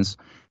institutions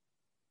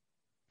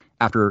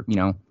after,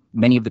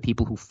 many of the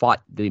people who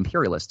fought the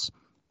imperialists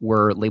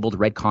were labeled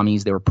red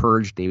commies. They were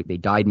purged. They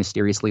died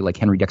mysteriously, like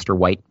Henry Dexter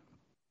White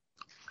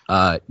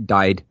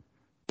died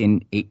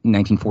in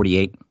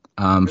 1948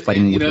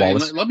 fighting with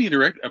Wallace. Let me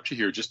interrupt up to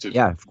here just to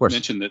of course.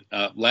 mention that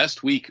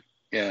last week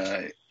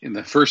in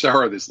the first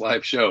hour of this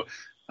live show,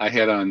 I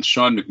had on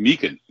Sean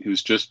McMeekin,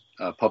 who's just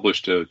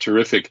published a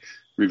terrific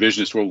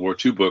revisionist World War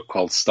II book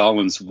called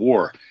Stalin's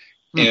War.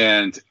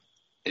 And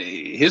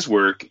his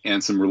work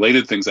and some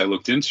related things I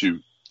looked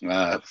into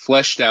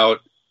fleshed out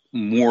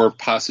more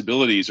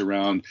possibilities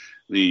around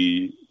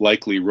the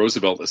likely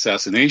Roosevelt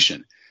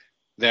assassination.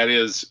 That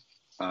is,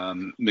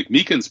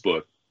 McMeekin's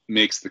book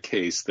makes the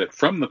case that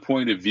from the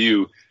point of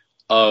view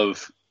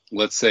of,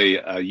 let's say,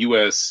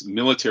 U.S.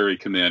 military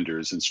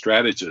commanders and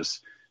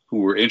strategists who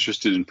were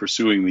interested in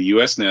pursuing the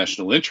U.S.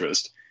 national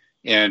interest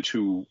and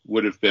who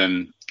would have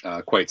been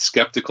quite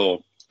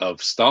skeptical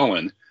of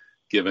Stalin,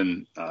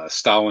 given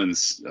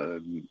Stalin's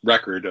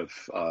record of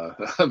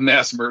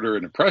mass murder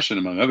and oppression,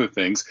 among other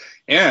things,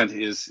 and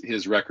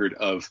his record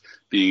of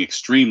being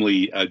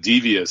extremely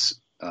devious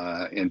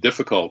and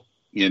difficult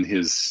in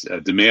his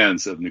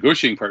demands of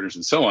negotiating partners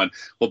and so on.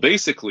 Well,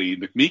 basically,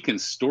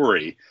 McMeekin's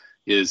story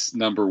is,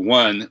 number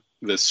one,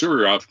 the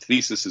Suvorov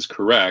thesis is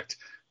correct,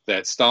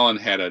 that Stalin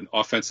had an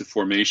offensive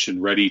formation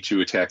ready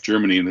to attack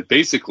Germany, and that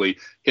basically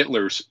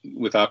Hitler,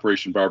 with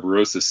Operation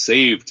Barbarossa,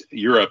 saved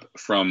Europe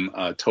from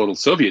total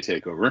Soviet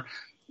takeover.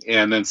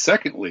 And then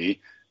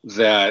secondly,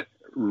 that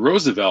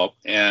Roosevelt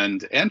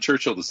and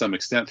Churchill, to some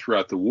extent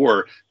throughout the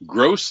war,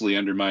 grossly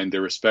undermined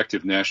their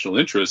respective national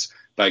interests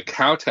by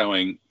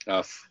kowtowing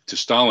to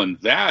Stalin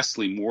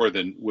vastly more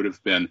than would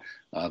have been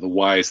the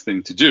wise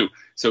thing to do.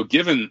 So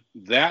given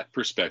that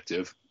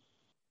perspective,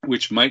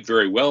 which might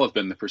very well have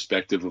been the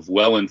perspective of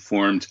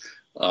well-informed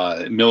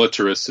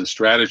militarists and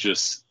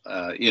strategists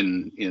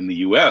in the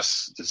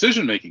U.S.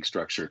 decision-making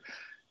structure,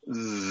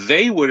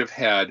 they would have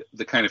had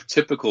the kind of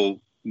typical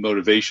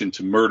motivation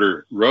to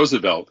murder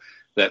Roosevelt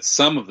that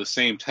some of the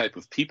same type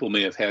of people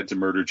may have had to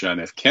murder John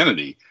F.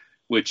 Kennedy,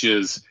 which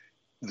is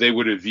they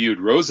would have viewed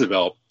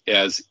Roosevelt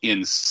as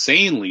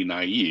insanely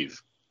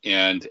naive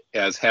and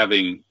as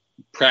having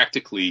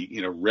practically,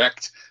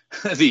 wrecked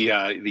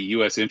the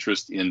U.S.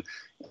 interest in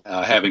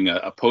having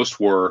a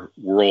post-war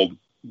world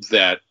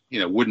that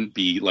wouldn't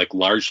be like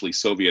largely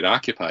Soviet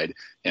occupied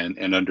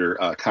and under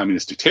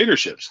communist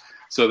dictatorships.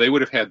 So they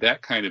would have had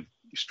that kind of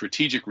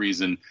strategic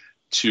reason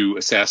to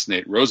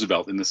assassinate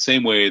Roosevelt in the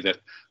same way that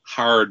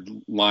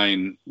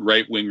hard-line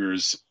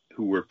right-wingers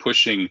who were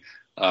pushing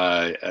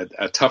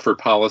a tougher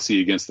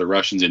policy against the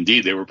Russians,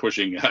 indeed they were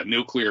pushing a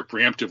nuclear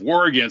preemptive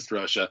war against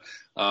Russia,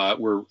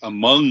 were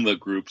among the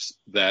groups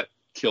that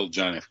killed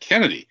John F.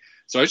 Kennedy.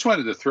 So I just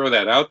wanted to throw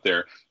that out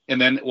there. And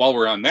then while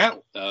we're on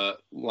that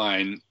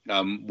line,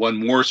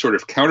 one more sort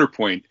of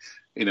counterpoint,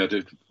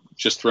 to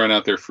just thrown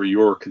out there for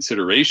your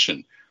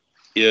consideration,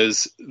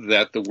 is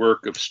that the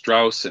work of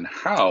Strauss and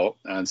Howe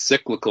on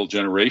cyclical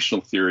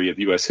generational theory of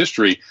U.S.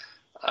 history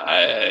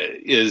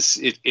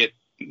it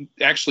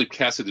actually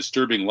casts a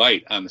disturbing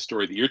light on the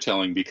story that you're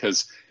telling,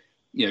 because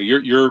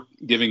you're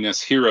giving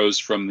us heroes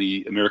from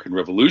the American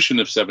Revolution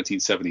of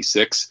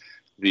 1776,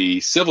 the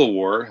Civil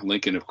War,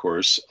 Lincoln, of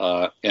course,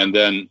 and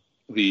then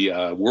the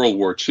World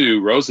War II,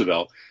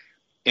 Roosevelt.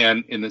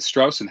 And in the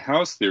Strauss and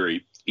Howe's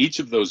theory, each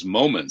of those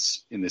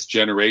moments in this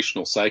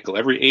generational cycle,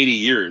 every 80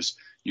 years,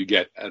 you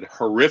get a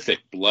horrific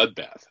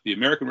bloodbath. The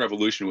American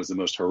Revolution was the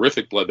most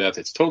horrific bloodbath.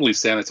 It's totally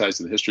sanitized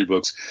in the history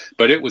books,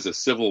 but it was a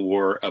civil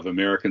war of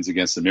Americans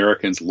against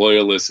Americans,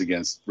 loyalists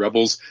against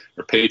rebels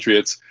or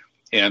patriots,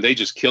 and they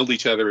just killed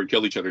each other and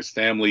killed each other's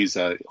families,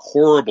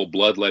 horrible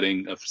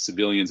bloodletting of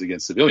civilians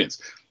against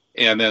civilians.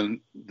 And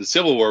then the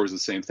Civil War was the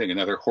same thing,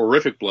 another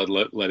horrific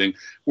bloodletting.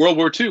 World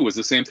War II was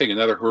the same thing,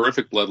 another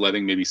horrific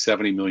bloodletting, maybe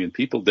 70 million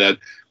people dead.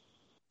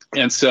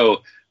 And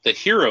so the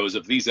heroes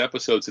of these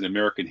episodes in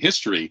American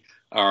history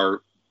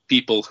are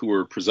people who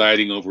are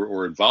presiding over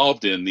or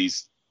involved in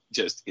these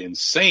just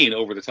insane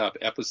over-the-top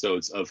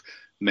episodes of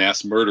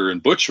mass murder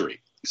and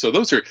butchery. So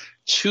those are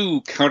two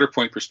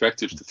counterpoint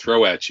perspectives to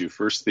throw at you.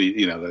 First,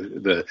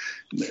 the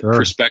Sure.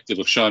 perspective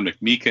of Sean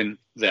McMeekin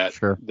that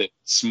Sure. that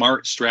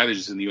smart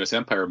strategists in the U.S.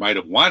 empire might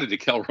have wanted to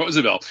kill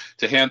Roosevelt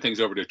to hand things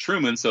over to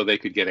Truman so they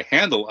could get a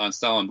handle on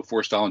Stalin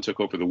before Stalin took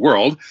over the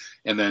world.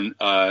 And then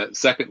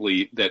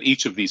secondly, that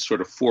each of these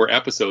sort of four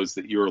episodes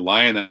that you're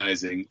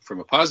lionizing from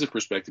a positive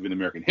perspective in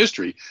American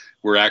history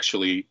were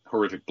actually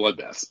horrific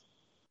bloodbaths.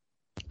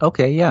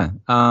 Okay, yeah.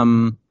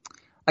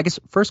 I guess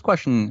first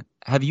question,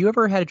 have you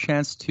ever had a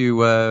chance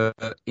to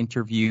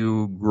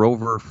interview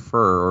Grover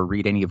Furr or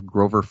read any of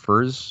Grover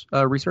Furr's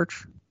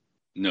research?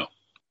 No.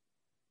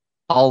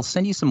 I'll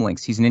send you some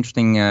links. He's an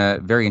interesting,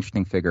 very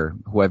interesting figure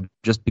who I've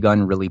just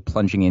begun really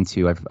plunging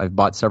into. I've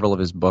bought several of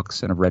his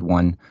books and I've read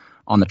one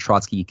on the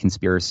Trotsky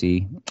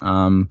conspiracy.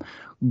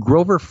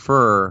 Grover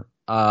Furr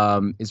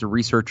is a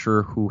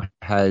researcher who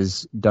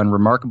has done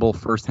remarkable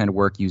firsthand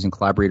work using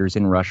collaborators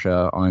in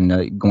Russia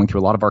on going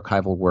through a lot of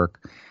archival work,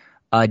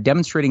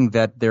 demonstrating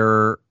that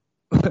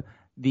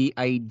the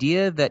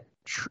idea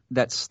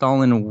that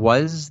Stalin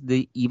was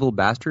the evil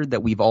bastard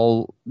that we've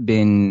all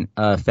been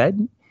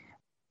fed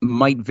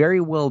might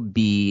very well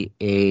be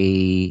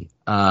a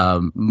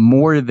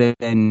more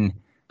than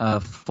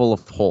full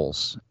of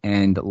holes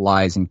and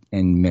lies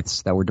and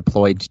myths that were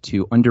deployed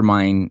to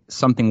undermine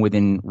something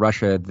within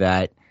Russia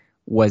that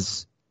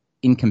was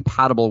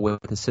incompatible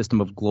with a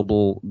system of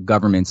global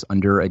governments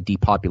under a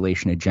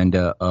depopulation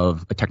agenda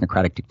of a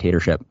technocratic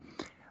dictatorship,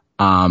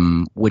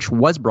 which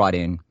was brought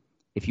in.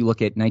 If you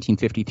look at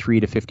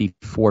 1953 to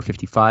 54,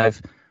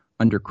 55,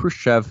 under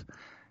Khrushchev,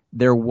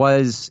 there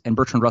was, and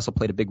Bertrand Russell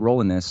played a big role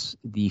in this,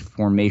 the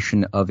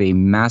formation of a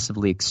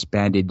massively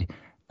expanded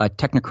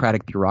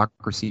technocratic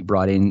bureaucracy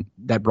brought in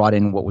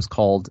what was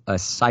called a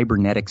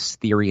cybernetics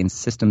theory and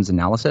systems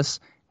analysis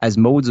as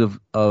modes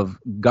of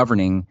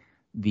governing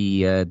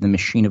the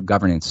machine of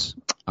governance,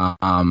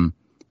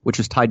 which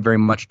was tied very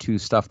much to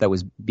stuff that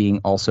was being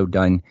also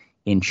done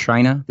in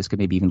China. This could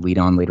maybe even lead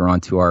on later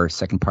on to our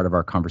second part of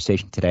our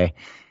conversation today,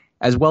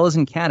 as well as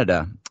in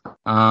Canada,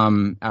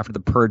 after the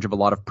purge of a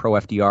lot of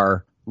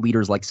pro-FDR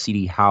leaders like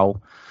C.D.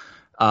 Howe,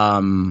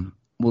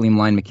 William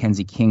Lyon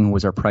Mackenzie King, who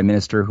was our prime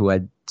minister, who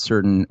had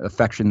certain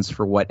affections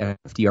for what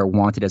FDR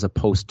wanted as a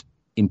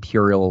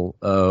post-imperial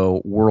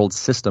world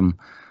system.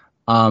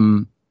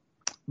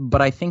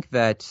 But I think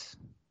that,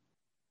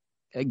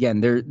 again,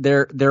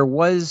 there's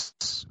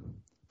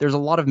a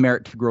lot of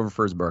merit to Grover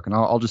Furr's book, and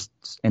I'll just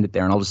end it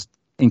there, and I'll just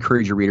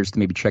encourage your readers to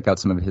maybe check out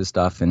some of his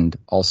stuff, and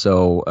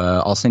also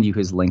I'll send you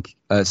his link,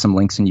 some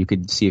links, and you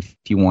could see if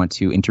you want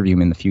to interview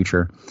him in the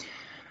future.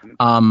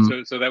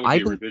 So that would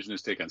be a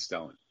revisionist take on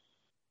Stalin.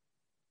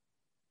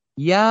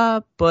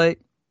 Yeah, but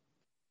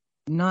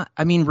not.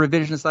 I mean,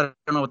 revisionist. I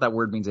don't know what that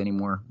word means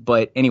anymore.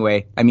 But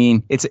anyway, I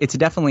mean, it's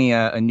definitely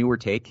a newer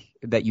take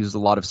that uses a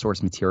lot of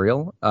source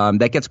material.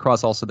 That gets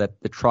across also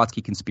that the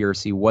Trotsky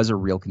conspiracy was a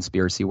real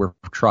conspiracy, where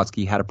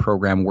Trotsky had a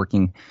program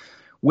working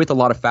with a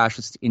lot of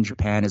fascists in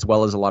Japan, as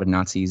well as a lot of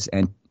Nazis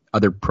and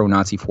other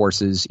pro-Nazi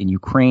forces in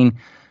Ukraine,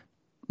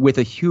 with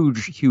a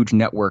huge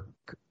network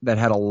that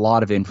had a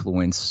lot of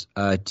influence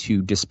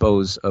to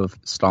dispose of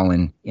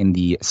Stalin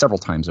several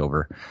times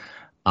over.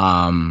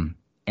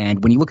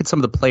 And when you look at some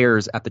of the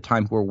players at the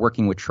time who were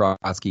working with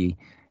Trotsky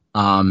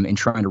and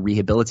trying to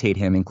rehabilitate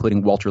him,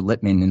 including Walter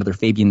Lippmann and other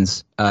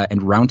Fabians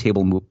and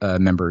Roundtable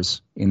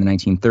members in the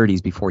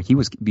 1930s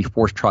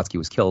before Trotsky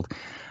was killed,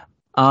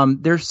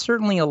 there's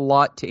certainly a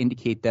lot to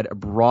indicate that a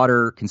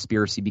broader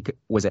conspiracy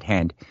was at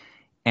hand.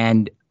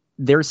 And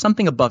there's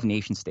something above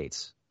nation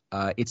states.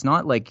 It's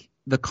not like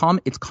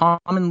it's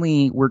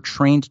commonly we're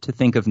trained to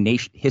think of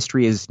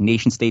history as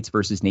nation states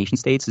versus nation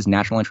states, as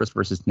national interest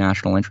versus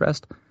national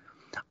interest.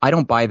 I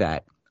don't buy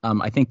that.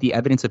 I think the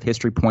evidence of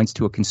history points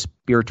to a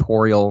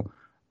conspiratorial.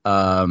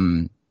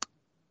 I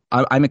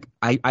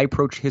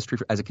approach history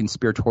as a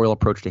conspiratorial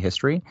approach to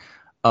history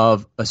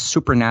of a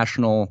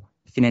supranational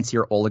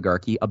financier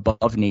oligarchy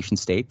above nation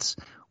states,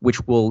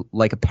 which will,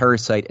 like a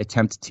parasite,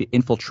 attempt to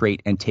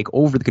infiltrate and take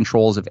over the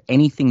controls of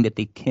anything that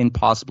they can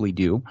possibly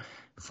do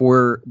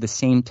for the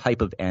same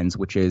type of ends,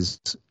 which is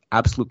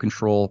absolute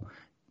control,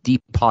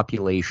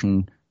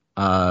 depopulation,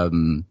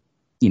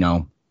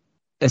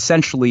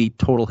 essentially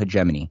total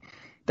hegemony.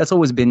 That's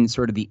always been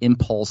sort of the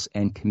impulse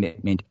and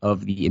commitment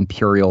of the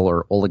imperial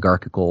or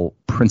oligarchical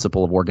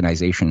principle of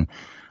organization.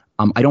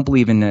 I don't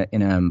believe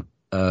in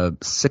a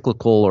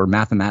cyclical or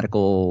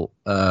mathematical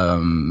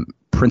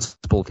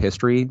principle of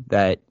history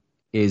that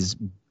is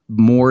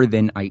more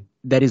than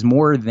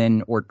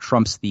or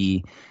trumps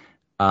the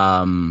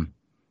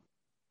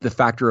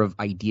factor of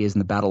ideas and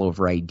the battle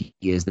over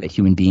ideas that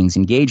human beings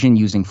engage in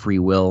using free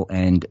will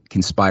and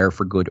conspire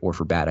for good or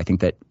for bad. I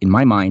think that, in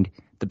my mind,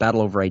 the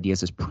battle over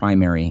ideas is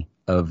primary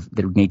of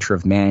the nature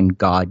of man,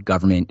 God,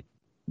 government,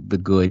 the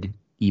good,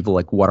 evil.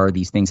 Like, what are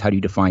these things? How do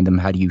you define them?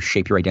 How do you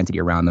shape your identity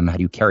around them? How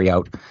do you carry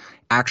out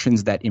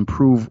actions that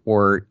improve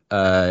or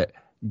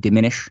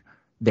diminish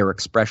their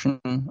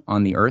expression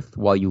on the earth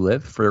while you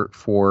live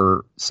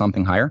for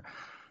something higher?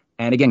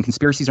 And again,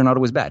 conspiracies are not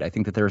always bad. I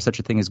think that there is such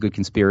a thing as good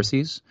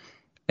conspiracies.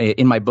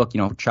 In my book,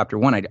 chapter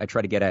 1, I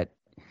try to get at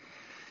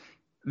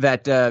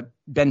that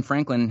Ben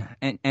Franklin,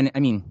 and I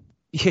mean,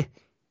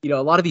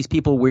 a lot of these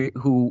people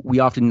who we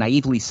often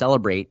naively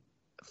celebrate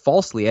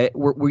falsely,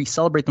 we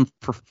celebrate them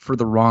for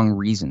the wrong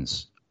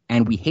reasons,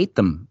 and we hate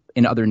them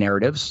in other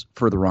narratives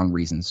for the wrong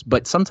reasons.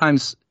 But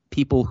sometimes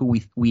people who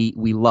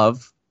we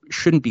love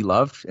shouldn't be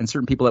loved, and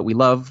certain people that we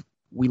love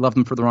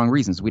them for the wrong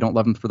reasons. We don't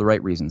love them for the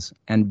right reasons.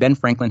 And Ben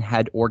Franklin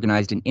had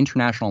organized an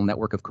international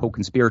network of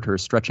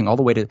co-conspirators stretching all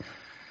the way to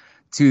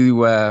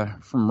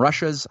from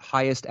Russia's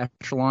highest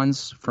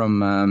echelons,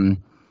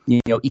 from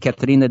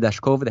Ekaterina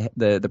Dashkova,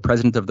 the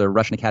president of the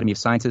Russian Academy of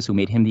Sciences, who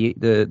made him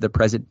the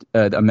president,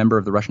 a member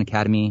of the Russian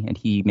Academy, and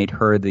he made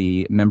her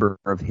the member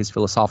of his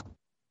philosophical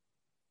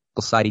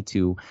society,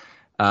 to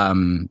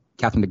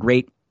Catherine the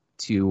Great,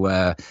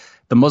 to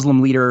the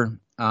Muslim leader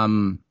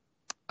Tipu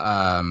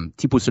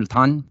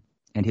Sultan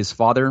and his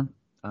father,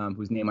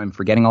 whose name I'm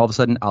forgetting all of a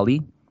sudden,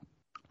 Ali,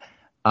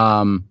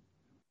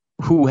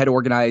 who had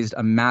organized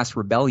a mass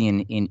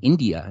rebellion in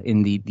India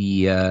in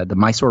the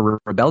Mysore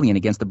Rebellion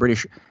against the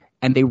British.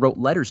 And they wrote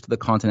letters to the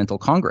Continental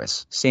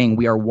Congress saying,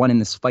 we are one in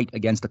this fight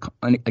against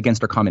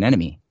our common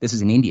enemy. This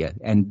is in India.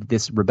 And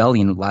this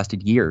rebellion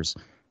lasted years.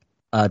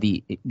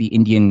 The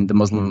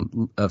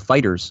Muslim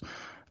fighters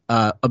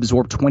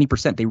absorbed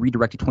 20%. They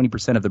redirected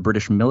 20% of the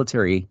British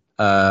military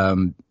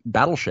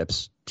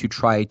battleships to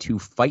try to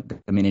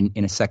fight them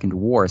in a second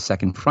war, a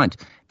second front.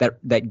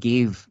 That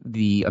gave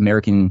the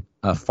American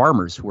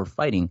farmers who were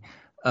fighting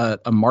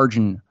a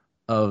margin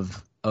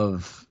of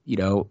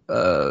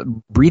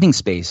breathing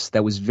space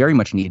that was very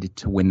much needed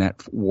to win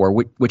that war,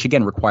 which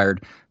again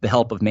required the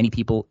help of many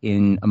people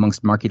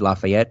amongst Marquis de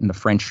Lafayette and the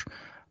French,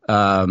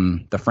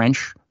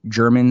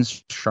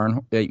 Germans.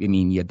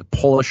 You had the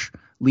Polish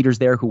leaders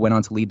there who went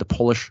on to lead the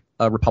Polish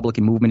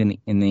Republican movement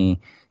in the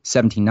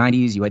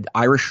 1790s. You had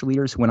Irish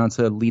leaders who went on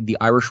to lead the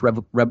Irish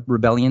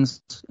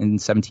rebellions in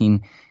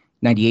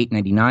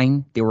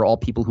 1798-99. They were all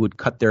people who had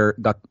cut their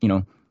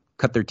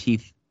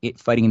teeth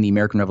fighting in the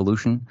American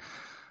Revolution.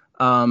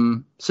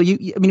 So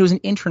it was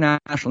an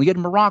international. You had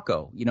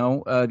Morocco.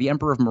 The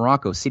Emperor of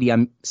Morocco,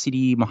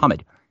 Sidi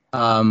Mohammed,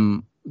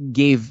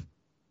 gave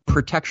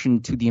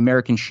protection to the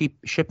American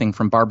shipping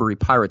from Barbary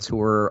pirates who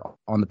were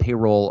on the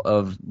payroll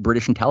of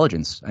British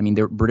intelligence. I mean,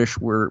 the British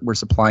were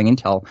supplying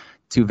intel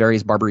to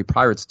various Barbary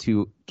pirates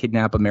to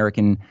kidnap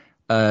American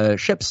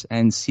ships,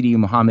 and Sidi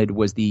Mohammed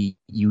was the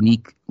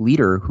unique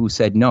leader who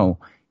said no.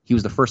 He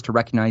was the first to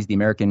recognize the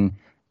American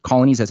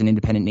colonies as an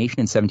independent nation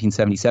in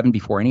 1777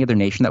 before any other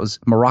nation. That was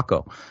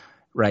Morocco,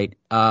 right?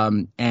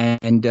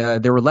 And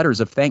there were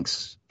letters of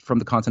thanks from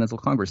the Continental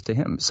Congress to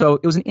him. So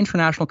it was an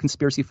international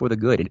conspiracy for the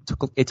good.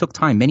 It took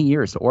time, many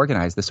years, to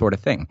organize this sort of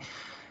thing.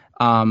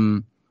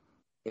 So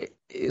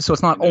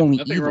it's not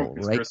only evil,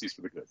 right?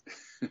 For the good.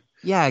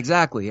 Yeah,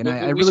 exactly. And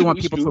I really want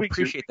people to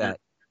appreciate that.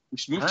 We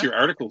should move to your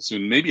article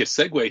soon. Maybe a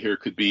segue here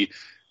could be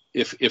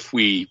if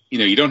we,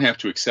 you don't have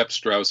to accept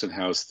Strauss and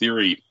Howe's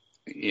theory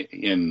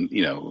in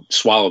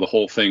swallow the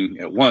whole thing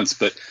at once,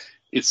 but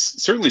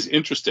it's certainly is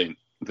interesting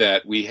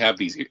that we have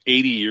these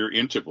 80-year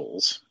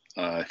intervals,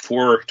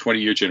 4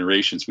 20-year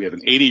generations. We have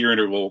an 80-year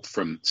interval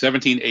from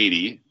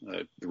 1780,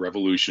 the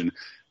Revolution,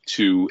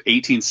 to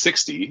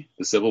 1860,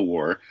 the Civil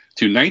War,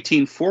 to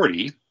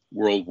 1940,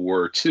 World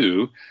War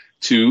II,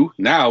 to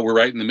now we're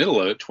right in the middle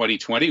of it,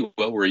 2020.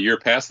 Well, we're a year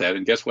past that,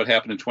 and guess what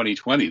happened in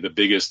 2020? The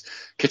biggest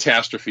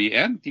catastrophe,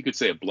 and you could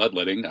say a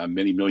bloodletting,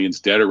 many millions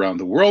dead around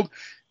the world.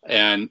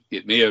 And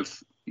it may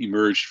have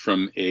emerged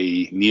from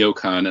a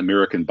neocon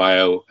American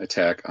bio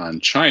attack on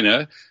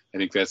China. I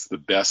think that's the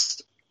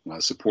best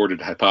supported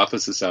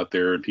hypothesis out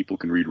there, and people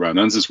can read Ron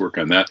Unz's work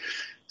on that.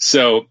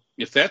 So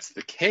if that's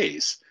the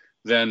case,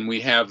 then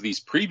we have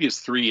these previous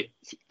 3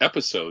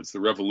 episodes,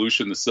 the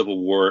Revolution, the Civil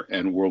War,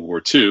 and World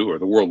War II, or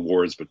the World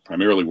Wars, but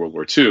primarily World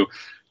War II.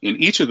 In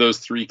each of those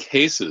 3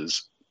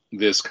 cases,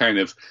 this kind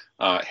of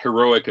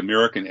heroic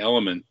American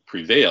element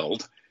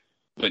prevailed.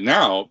 But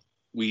now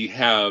we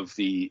have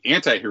the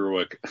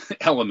anti-heroic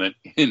element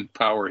in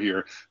power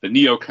here, the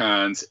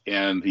neocons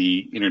and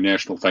the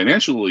international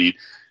financial elite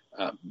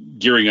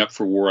gearing up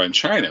for war on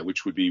China,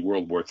 which would be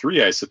World War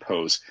III, I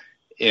suppose.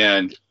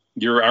 And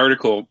your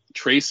article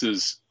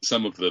traces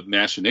some of the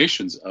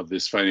machinations of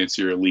this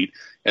financier elite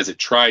as it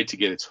tried to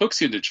get its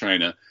hooks into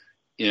China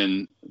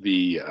in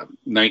the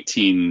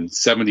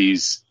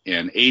 1970s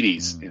and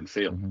 80s and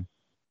failed. Mm-hmm.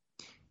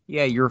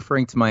 Yeah, you're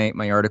referring to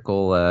my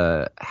article,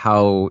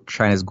 how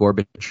China's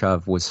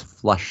Gorbachev was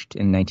flushed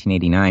in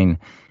 1989.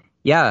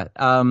 Yeah,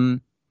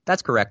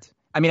 that's correct.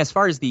 I mean, as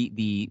far as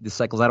the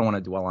cycles, I don't want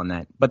to dwell on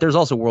that. But there's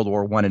also World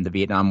War I and the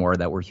Vietnam War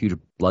that were huge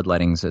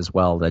bloodlettings as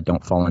well that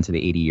don't fall into the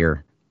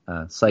 80-year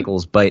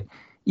cycles. But,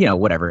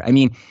 whatever. I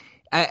mean,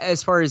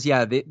 as far as,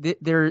 yeah, they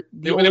were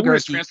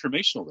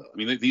transformational, though. I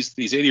mean, these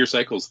 80-year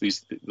cycles,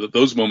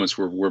 those moments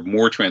were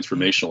more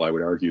transformational, I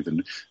would argue,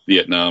 than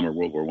Vietnam or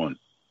World War I.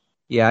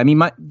 Yeah, I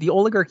mean, the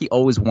oligarchy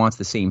always wants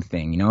the same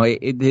thing.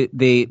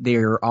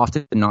 They're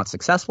often not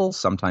successful.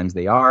 Sometimes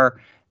they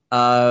are.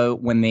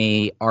 When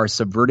they are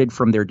subverted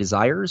from their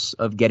desires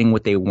of getting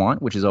what they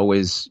want, which is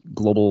always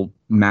global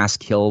mass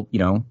kill,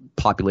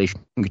 population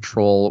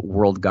control,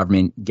 world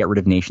government, get rid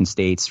of nation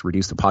states,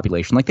 reduce the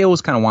population. Like they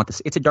always kind of want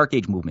this. It's a dark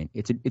age movement.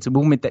 It's a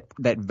movement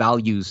that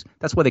values.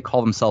 That's why they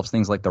call themselves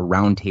things like the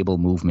Round Table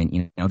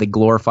movement. They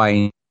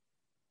glorify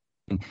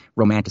and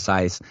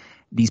romanticize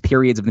these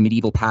periods of the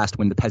medieval past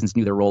when the peasants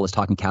knew their role as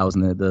talking cows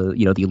and the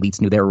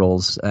elites knew their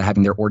roles,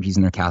 having their orgies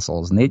in their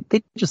castles, and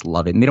they just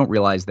love it, and they don't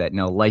realize that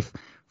life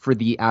for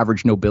the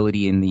average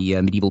nobility in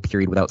the medieval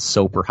period without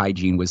soap or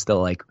hygiene was still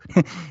like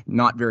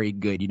not very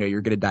good.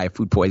 You're going to die of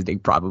food poisoning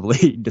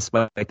probably,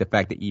 despite the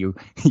fact that you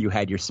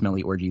had your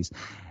smelly orgies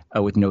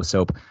with no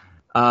soap.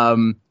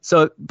 So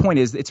the point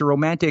is, it's a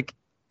romantic,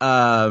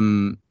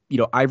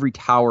 ivory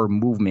tower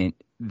movement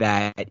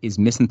that is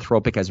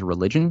misanthropic as a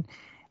religion.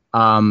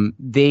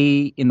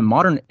 They, in the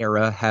modern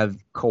era, have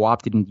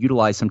co-opted and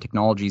utilized some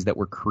technologies that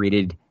were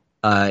created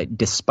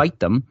despite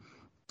them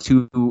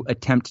to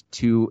attempt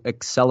to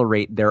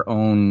accelerate their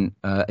own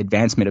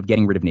advancement of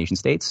getting rid of nation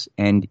states.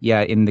 And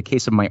yeah, in the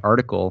case of my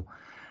article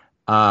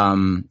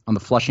on the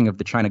flushing of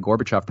the China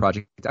Gorbachev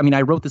project, I mean,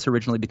 I wrote this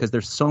originally because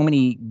there's so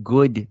many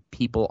good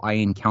people I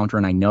encounter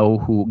and I know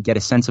who get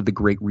a sense of the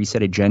Great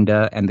Reset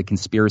agenda and the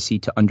conspiracy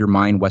to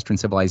undermine Western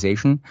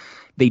civilization.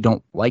 They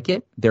don't like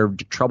it. They're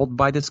troubled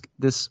by this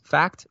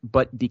fact,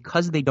 but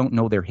because they don't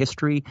know their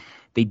history,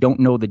 they don't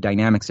know the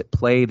dynamics at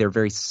play, they're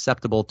very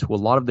susceptible to a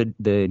lot of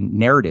the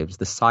narratives,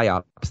 the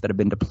psyops that have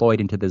been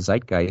deployed into the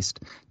zeitgeist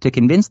to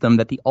convince them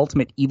that the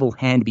ultimate evil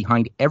hand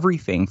behind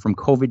everything from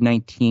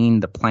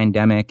COVID-19, the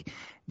pandemic,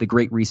 the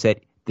Great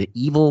Reset, the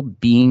evil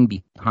being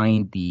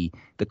behind the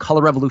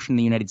color revolution in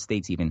the United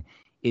States even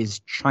is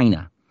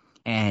China.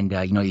 And,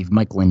 you have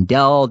Mike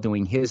Lindell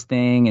doing his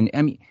thing. And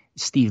I mean,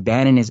 Steve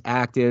Bannon is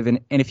active. And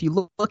if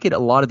you look at a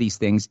lot of these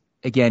things,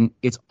 again,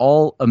 it's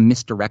all a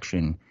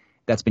misdirection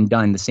that's been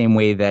done the same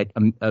way that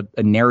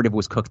a narrative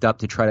was cooked up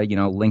to try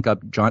to, link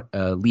up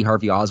Lee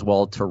Harvey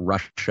Oswald to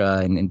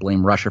Russia and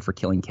blame Russia for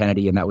killing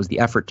Kennedy. And that was the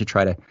effort to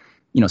try to,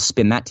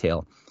 spin that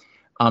tale.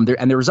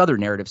 There was other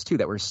narratives too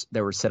that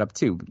were set up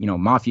too,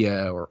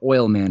 mafia or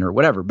oilmen or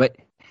whatever. But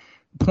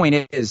the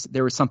point is,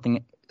 there was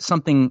something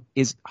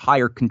is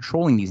higher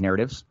controlling these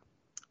narratives.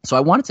 So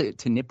I wanted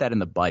to nip that in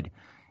the bud.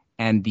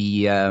 And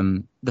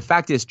the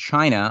fact is,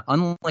 China,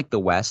 unlike the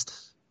West,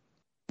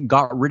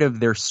 got rid of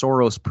their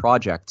Soros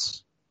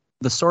projects.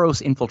 The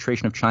Soros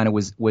infiltration of China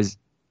was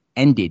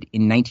ended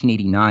in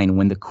 1989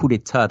 when the coup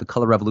d'etat, the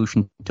color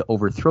revolution to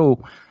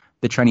overthrow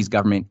the Chinese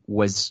government,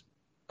 was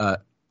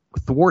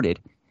thwarted.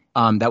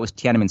 That was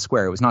Tiananmen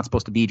Square. It was not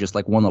supposed to be just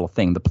like one little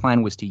thing. The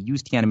plan was to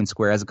use Tiananmen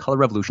Square as a color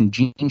revolution.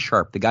 Gene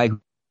Sharp, the guy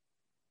who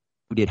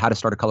did How to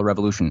Start a Color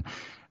Revolution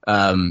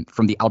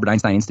from the Albert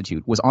Einstein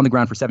Institute, was on the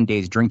ground for 7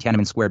 days during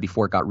Tiananmen Square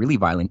before it got really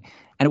violent.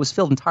 And it was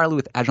filled entirely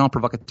with agents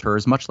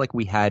provocateurs, much like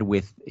we had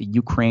with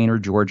Ukraine or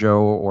Georgia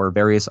or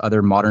various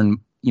other modern,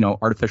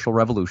 artificial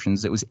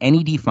revolutions. It was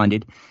NED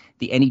funded.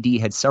 The NED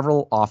had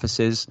several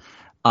offices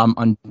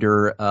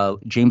under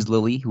James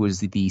Lilly, who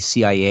was the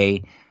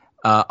CIA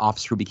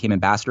officer who became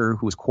ambassador,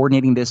 who was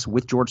coordinating this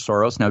with George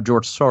Soros. Now,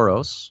 George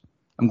Soros,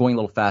 I'm going a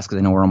little fast because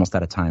I know we're almost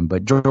out of time,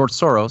 but George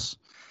Soros,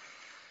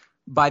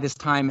 by this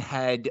time,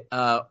 had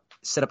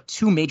set up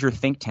two major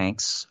think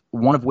tanks,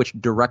 one of which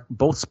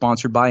both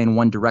sponsored by and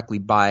one directly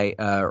by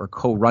or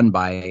co-run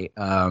by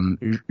Zhao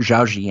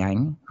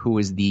Ziyang, who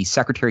is the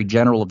Secretary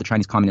General of the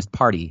Chinese Communist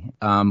Party,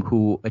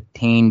 who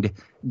attained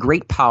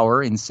great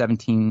power in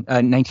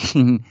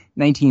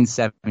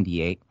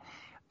 1978.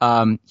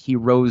 He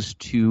rose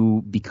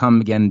to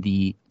become again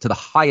to the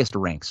highest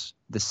ranks,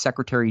 the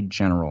Secretary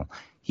General.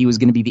 He was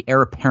going to be the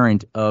heir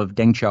apparent of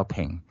Deng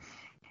Xiaoping.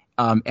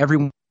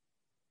 Everyone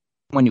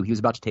knew he was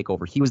about to take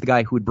over. He was the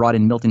guy who had brought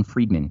in Milton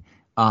Friedman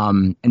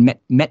and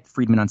met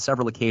Friedman on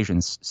several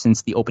occasions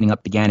since the opening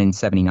up began in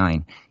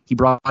 1979. He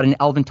brought in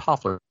Alvin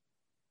Toffler.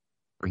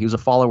 He was a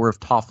follower of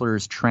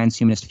Toffler's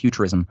transhumanist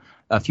futurism,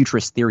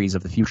 futurist theories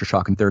of the future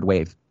shock and third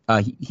wave.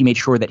 He made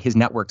sure that his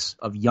networks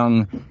of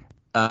young,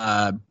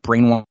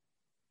 brainwashed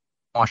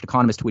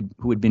economists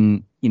who had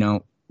been,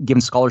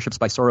 given scholarships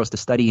by Soros to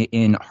study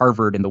in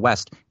Harvard in the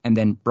West and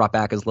then brought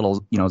back as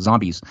little,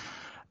 zombies.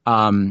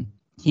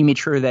 He made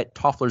sure that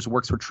Toffler's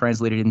works were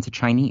translated into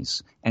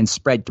Chinese and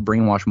spread to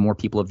brainwash more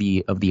people of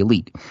the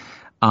elite.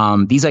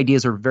 These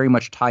ideas are very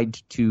much tied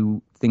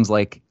to things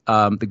like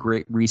the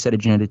Great Reset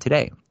agenda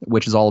today,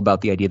 which is all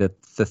about the idea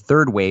that the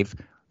third wave,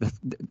 the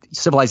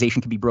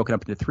civilization can be broken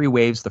up into three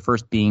waves. The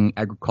first being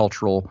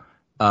agricultural,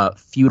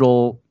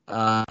 feudal,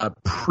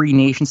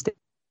 pre-nation state.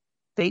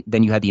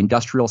 Then you had the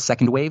industrial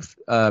second wave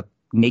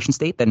nation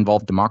state that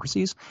involved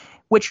democracies,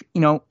 which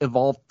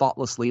evolved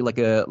thoughtlessly like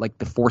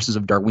the forces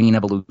of Darwinian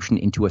evolution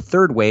into a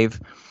third wave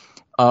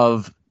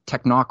of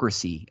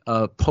technocracy,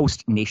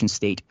 post nation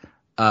state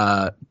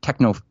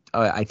techno.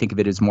 I think of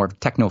it as more of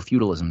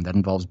techno-feudalism that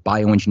involves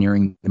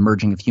bioengineering, the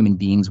merging of human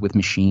beings with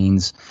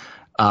machines,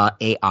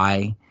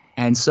 AI.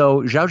 And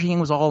so Zhao Ziyang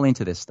was all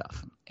into this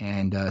stuff.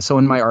 And so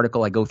in my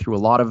article, I go through a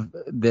lot of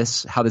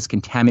this, how this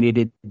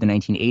contaminated the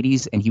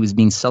 1980s, and he was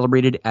being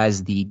celebrated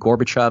as the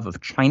Gorbachev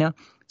of China.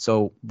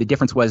 So the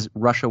difference was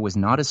Russia was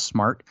not as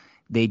smart.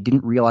 They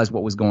didn't realize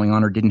what was going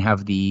on or didn't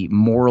have the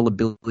moral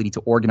ability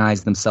to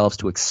organize themselves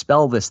to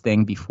expel this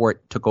thing before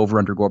it took over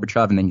under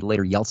Gorbachev and then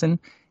later Yeltsin.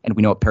 And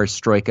we know what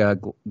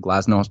Perestroika,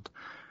 Glasnost,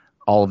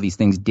 all of these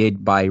things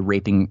did by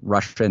raping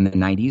Russia in the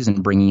 90s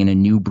and bringing in a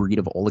new breed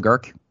of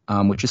oligarch,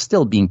 which is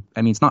still being –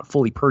 I mean, it's not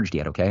fully purged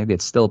yet, okay?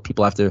 It's still –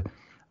 people have to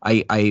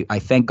I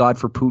thank God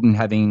for Putin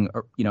having,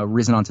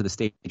 risen onto the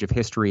stage of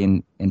history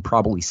and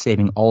probably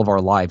saving all of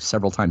our lives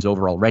several times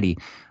over already,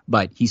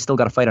 but he's still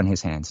got a fight on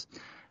his hands.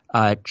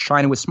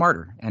 China was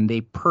smarter, and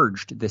they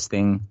purged this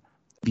thing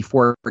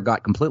before it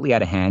got completely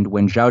out of hand,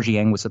 when Zhao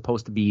Ziyang was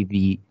supposed to be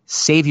the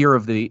savior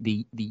of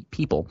the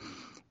people.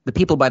 The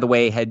people, by the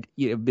way, had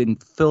been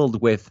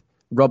filled with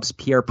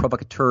Robespierre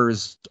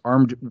provocateurs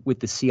armed with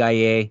the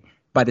CIA,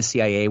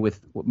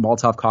 with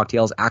Molotov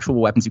cocktails, actual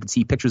weapons. You could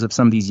see pictures of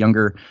some of these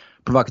younger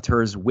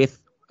provocateurs with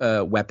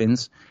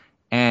weapons.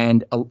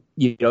 And,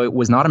 it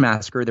was not a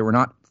massacre. There were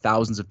not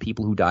thousands of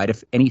people who died.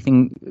 If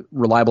anything,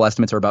 reliable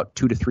estimates are about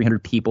 200 to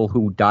 300 people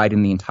who died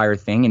in the entire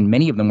thing. And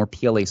many of them were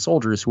PLA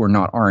soldiers who were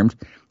not armed.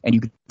 And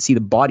you could see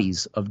the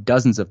bodies of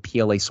dozens of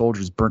PLA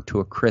soldiers burnt to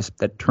a crisp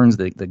that turns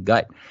the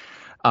gut.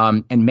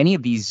 And many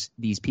of these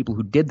people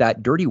who did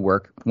that dirty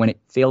work, when it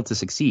failed to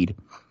succeed,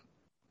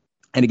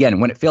 and again,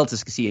 when it failed to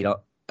succeed,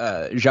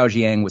 Zhao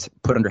Ziyang was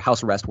put under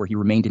house arrest, where he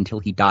remained until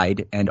he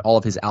died, and all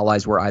of his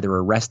allies were either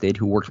arrested,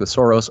 who worked with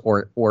Soros,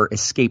 or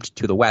escaped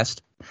to the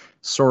West.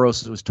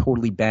 Soros was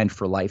totally banned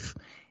for life,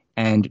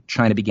 and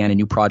China began a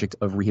new project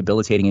of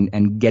rehabilitating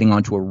and getting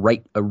onto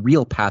a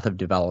real path of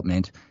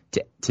development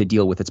to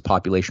deal with its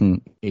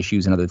population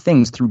issues and other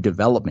things through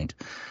development.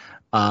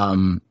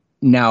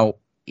 Now,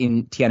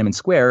 in Tiananmen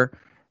Square,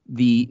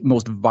 the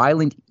most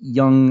violent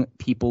young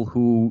people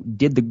who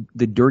did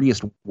the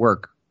dirtiest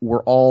work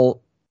were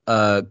all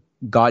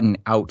gotten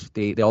out.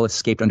 They all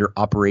escaped under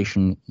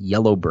Operation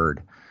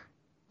Yellowbird,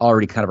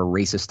 already kind of a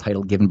racist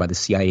title given by the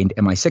CIA and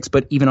MI6,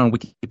 but even on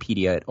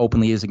Wikipedia, it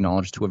openly is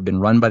acknowledged to have been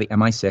run by the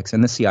MI6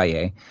 and the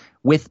CIA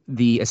with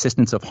the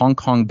assistance of Hong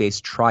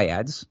Kong-based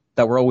triads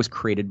that were always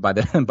created by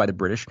the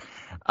British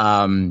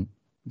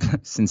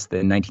since the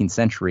 19th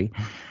century.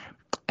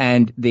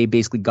 And they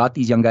basically got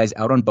these young guys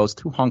out on boats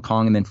to Hong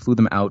Kong and then flew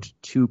them out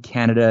to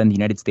Canada and the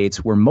United States,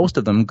 where most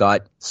of them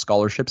got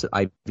scholarships at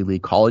Ivy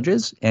League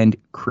colleges and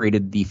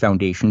created the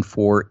foundation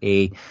for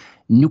a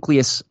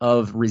nucleus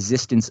of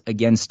resistance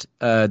against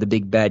the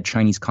big bad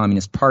Chinese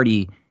Communist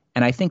Party.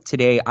 And I think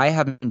today, I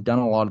haven't done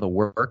a lot of the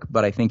work,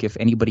 but I think if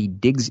anybody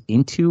digs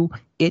into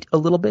it a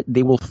little bit,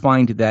 they will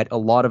find that a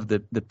lot of the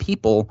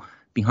people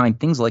behind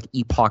things like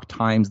Epoch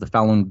Times, the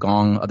Falun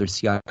Gong, other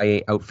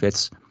CIA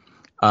outfits,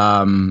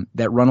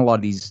 that run a lot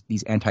of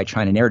these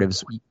anti-China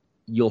narratives,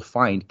 you'll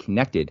find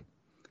connected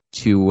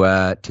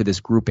to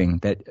this grouping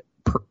that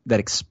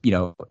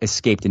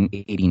escaped in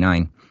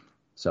 '89.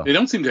 So they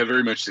don't seem to have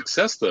very much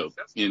success, though,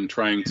 in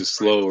trying to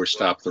slow or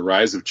stop the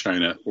rise of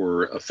China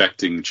or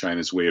affecting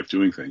China's way of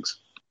doing things.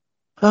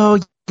 Oh,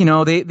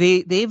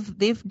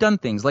 they've done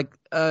things like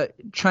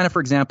China, for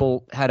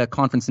example, had a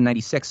conference in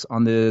 '96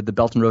 on the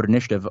Belt and Road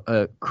Initiative,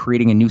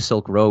 creating a new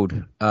Silk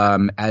Road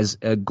as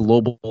a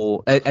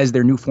global as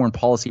their new foreign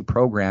policy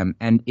program,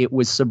 and it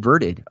was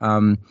subverted.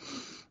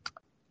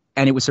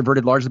 And it was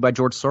subverted largely by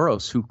George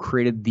Soros, who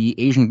created the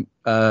Asian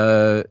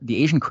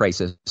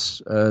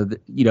crisis,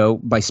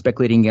 by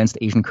speculating against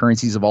Asian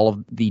currencies of all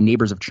of the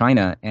neighbors of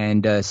China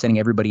and sending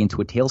everybody into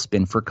a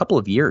tailspin for a couple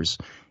of years.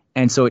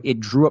 And so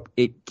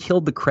it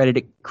killed the credit,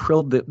 it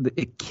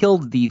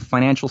killed the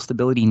financial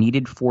stability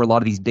needed for a lot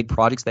of these big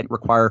projects that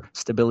require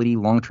stability,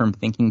 long-term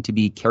thinking to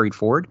be carried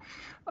forward.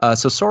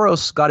 So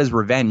Soros got his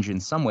revenge in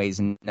some ways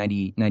in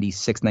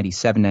 96,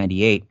 97,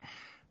 98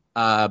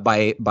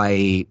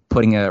 by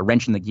putting a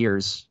wrench in the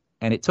gears.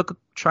 And it took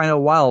China a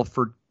while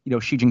for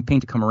Xi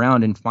Jinping to come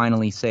around and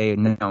finally say,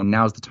 no,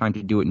 now's the time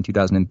to do it in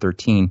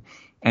 2013.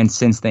 And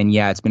since then,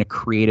 it's been a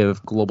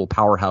creative global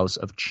powerhouse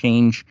of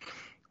change,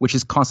 which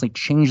has constantly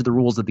changed the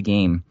rules of the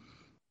game.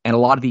 And a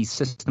lot of these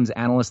systems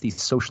analysts,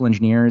 these social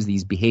engineers,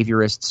 these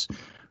behaviorists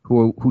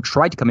who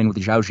tried to come in with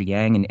Zhao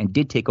Ziyang and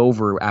did take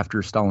over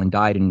after Stalin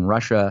died in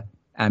Russia,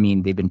 I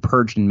mean, they've been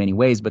purged in many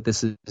ways, but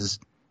this is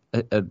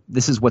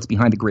what's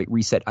behind the Great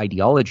Reset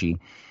ideology.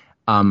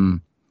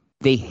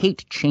 They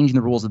hate changing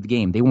the rules of the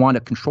game. They want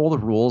to control the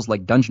rules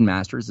like dungeon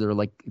masters.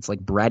 It's like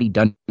bratty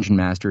dungeon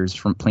masters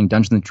from playing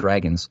Dungeons and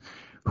Dragons,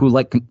 who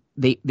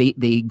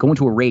they go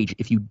into a rage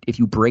if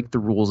you break the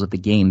rules of the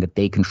game that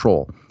they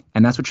control.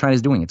 And that's what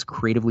China's doing. It's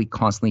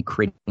constantly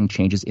creating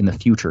changes in the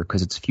future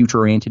because it's future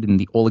oriented, and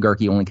the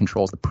oligarchy only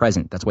controls the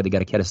present. That's why they got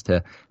to get us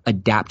to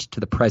adapt to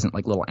the present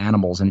like little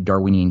animals in a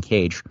Darwinian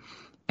cage.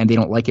 And they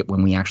don't like it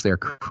when we actually are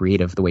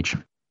creative the way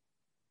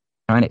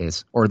China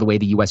is, or the way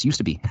the U.S. used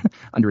to be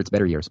under its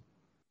better years.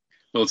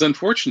 Well, it's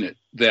unfortunate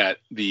that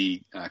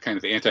the kind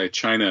of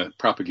anti-China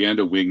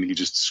propaganda wing that you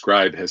just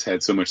described has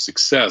had so much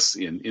success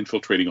in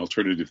infiltrating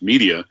alternative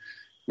media,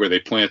 where they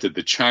planted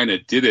the China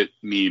did it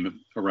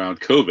meme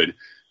around COVID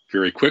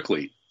very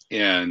quickly.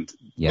 And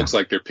looks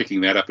like they're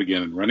picking that up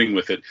again and running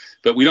with it.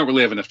 But we don't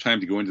really have enough time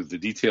to go into the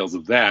details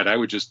of that. I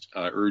would just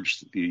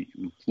urge the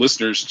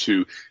listeners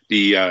to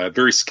be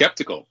very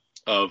skeptical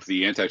of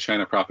the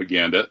anti-China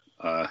propaganda,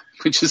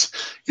 which is,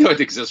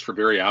 it exists for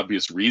very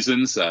obvious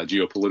reasons,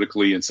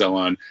 geopolitically and so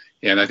on.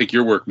 And I think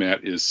your work,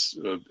 Matt, is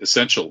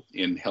essential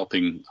in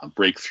helping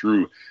break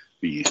through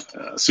the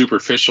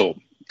superficial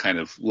kind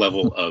of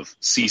level of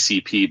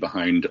CCP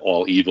behind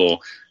all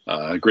evil.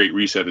 Great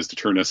Reset is to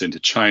turn us into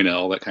China,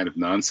 all that kind of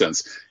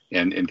nonsense,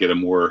 and get a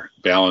more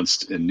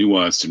balanced and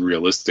nuanced and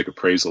realistic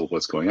appraisal of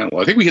what's going on.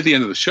 Well, I think we hit the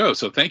end of the show,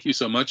 so thank you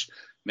so much,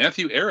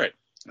 Matthew Ehret.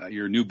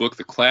 Your new book,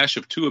 The Clash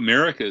of Two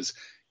Americas,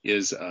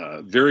 is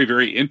a very,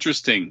 very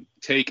interesting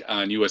take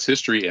on U.S.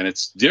 history, and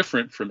it's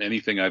different from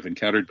anything I've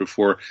encountered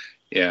before,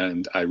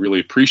 and I really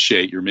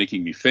appreciate your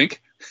making me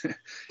think.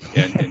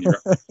 and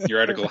your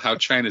article, How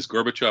China's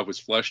Gorbachev Was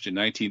Flushed in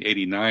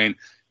 1989,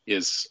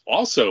 is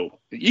also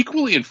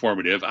equally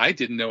informative. I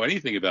didn't know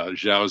anything about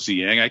Zhao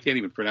Ziyang. I can't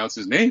even pronounce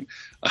his name,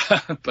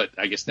 but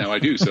I guess now I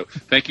do. So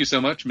thank you so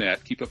much,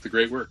 Matt. Keep up the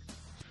great work.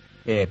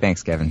 Yeah,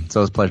 thanks, Kevin. It's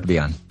always a pleasure to be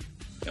on.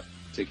 Yep.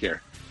 Take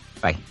care.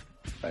 Bye.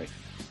 Bye.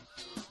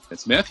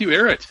 That's Matthew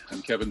Ehret.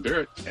 I'm Kevin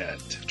Barrett at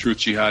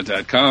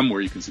truthjihad.com,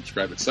 where you can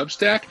subscribe at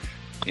Substack.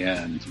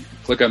 And you can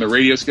click on the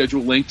radio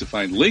schedule link to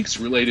find links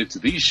related to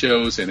these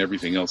shows and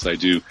everything else I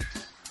do.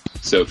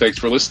 So thanks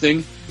for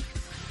listening.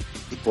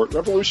 Support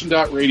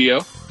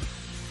revolution.radio.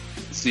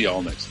 See you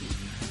all next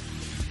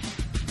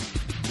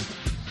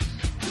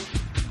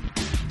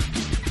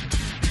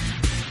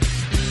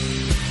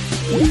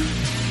week.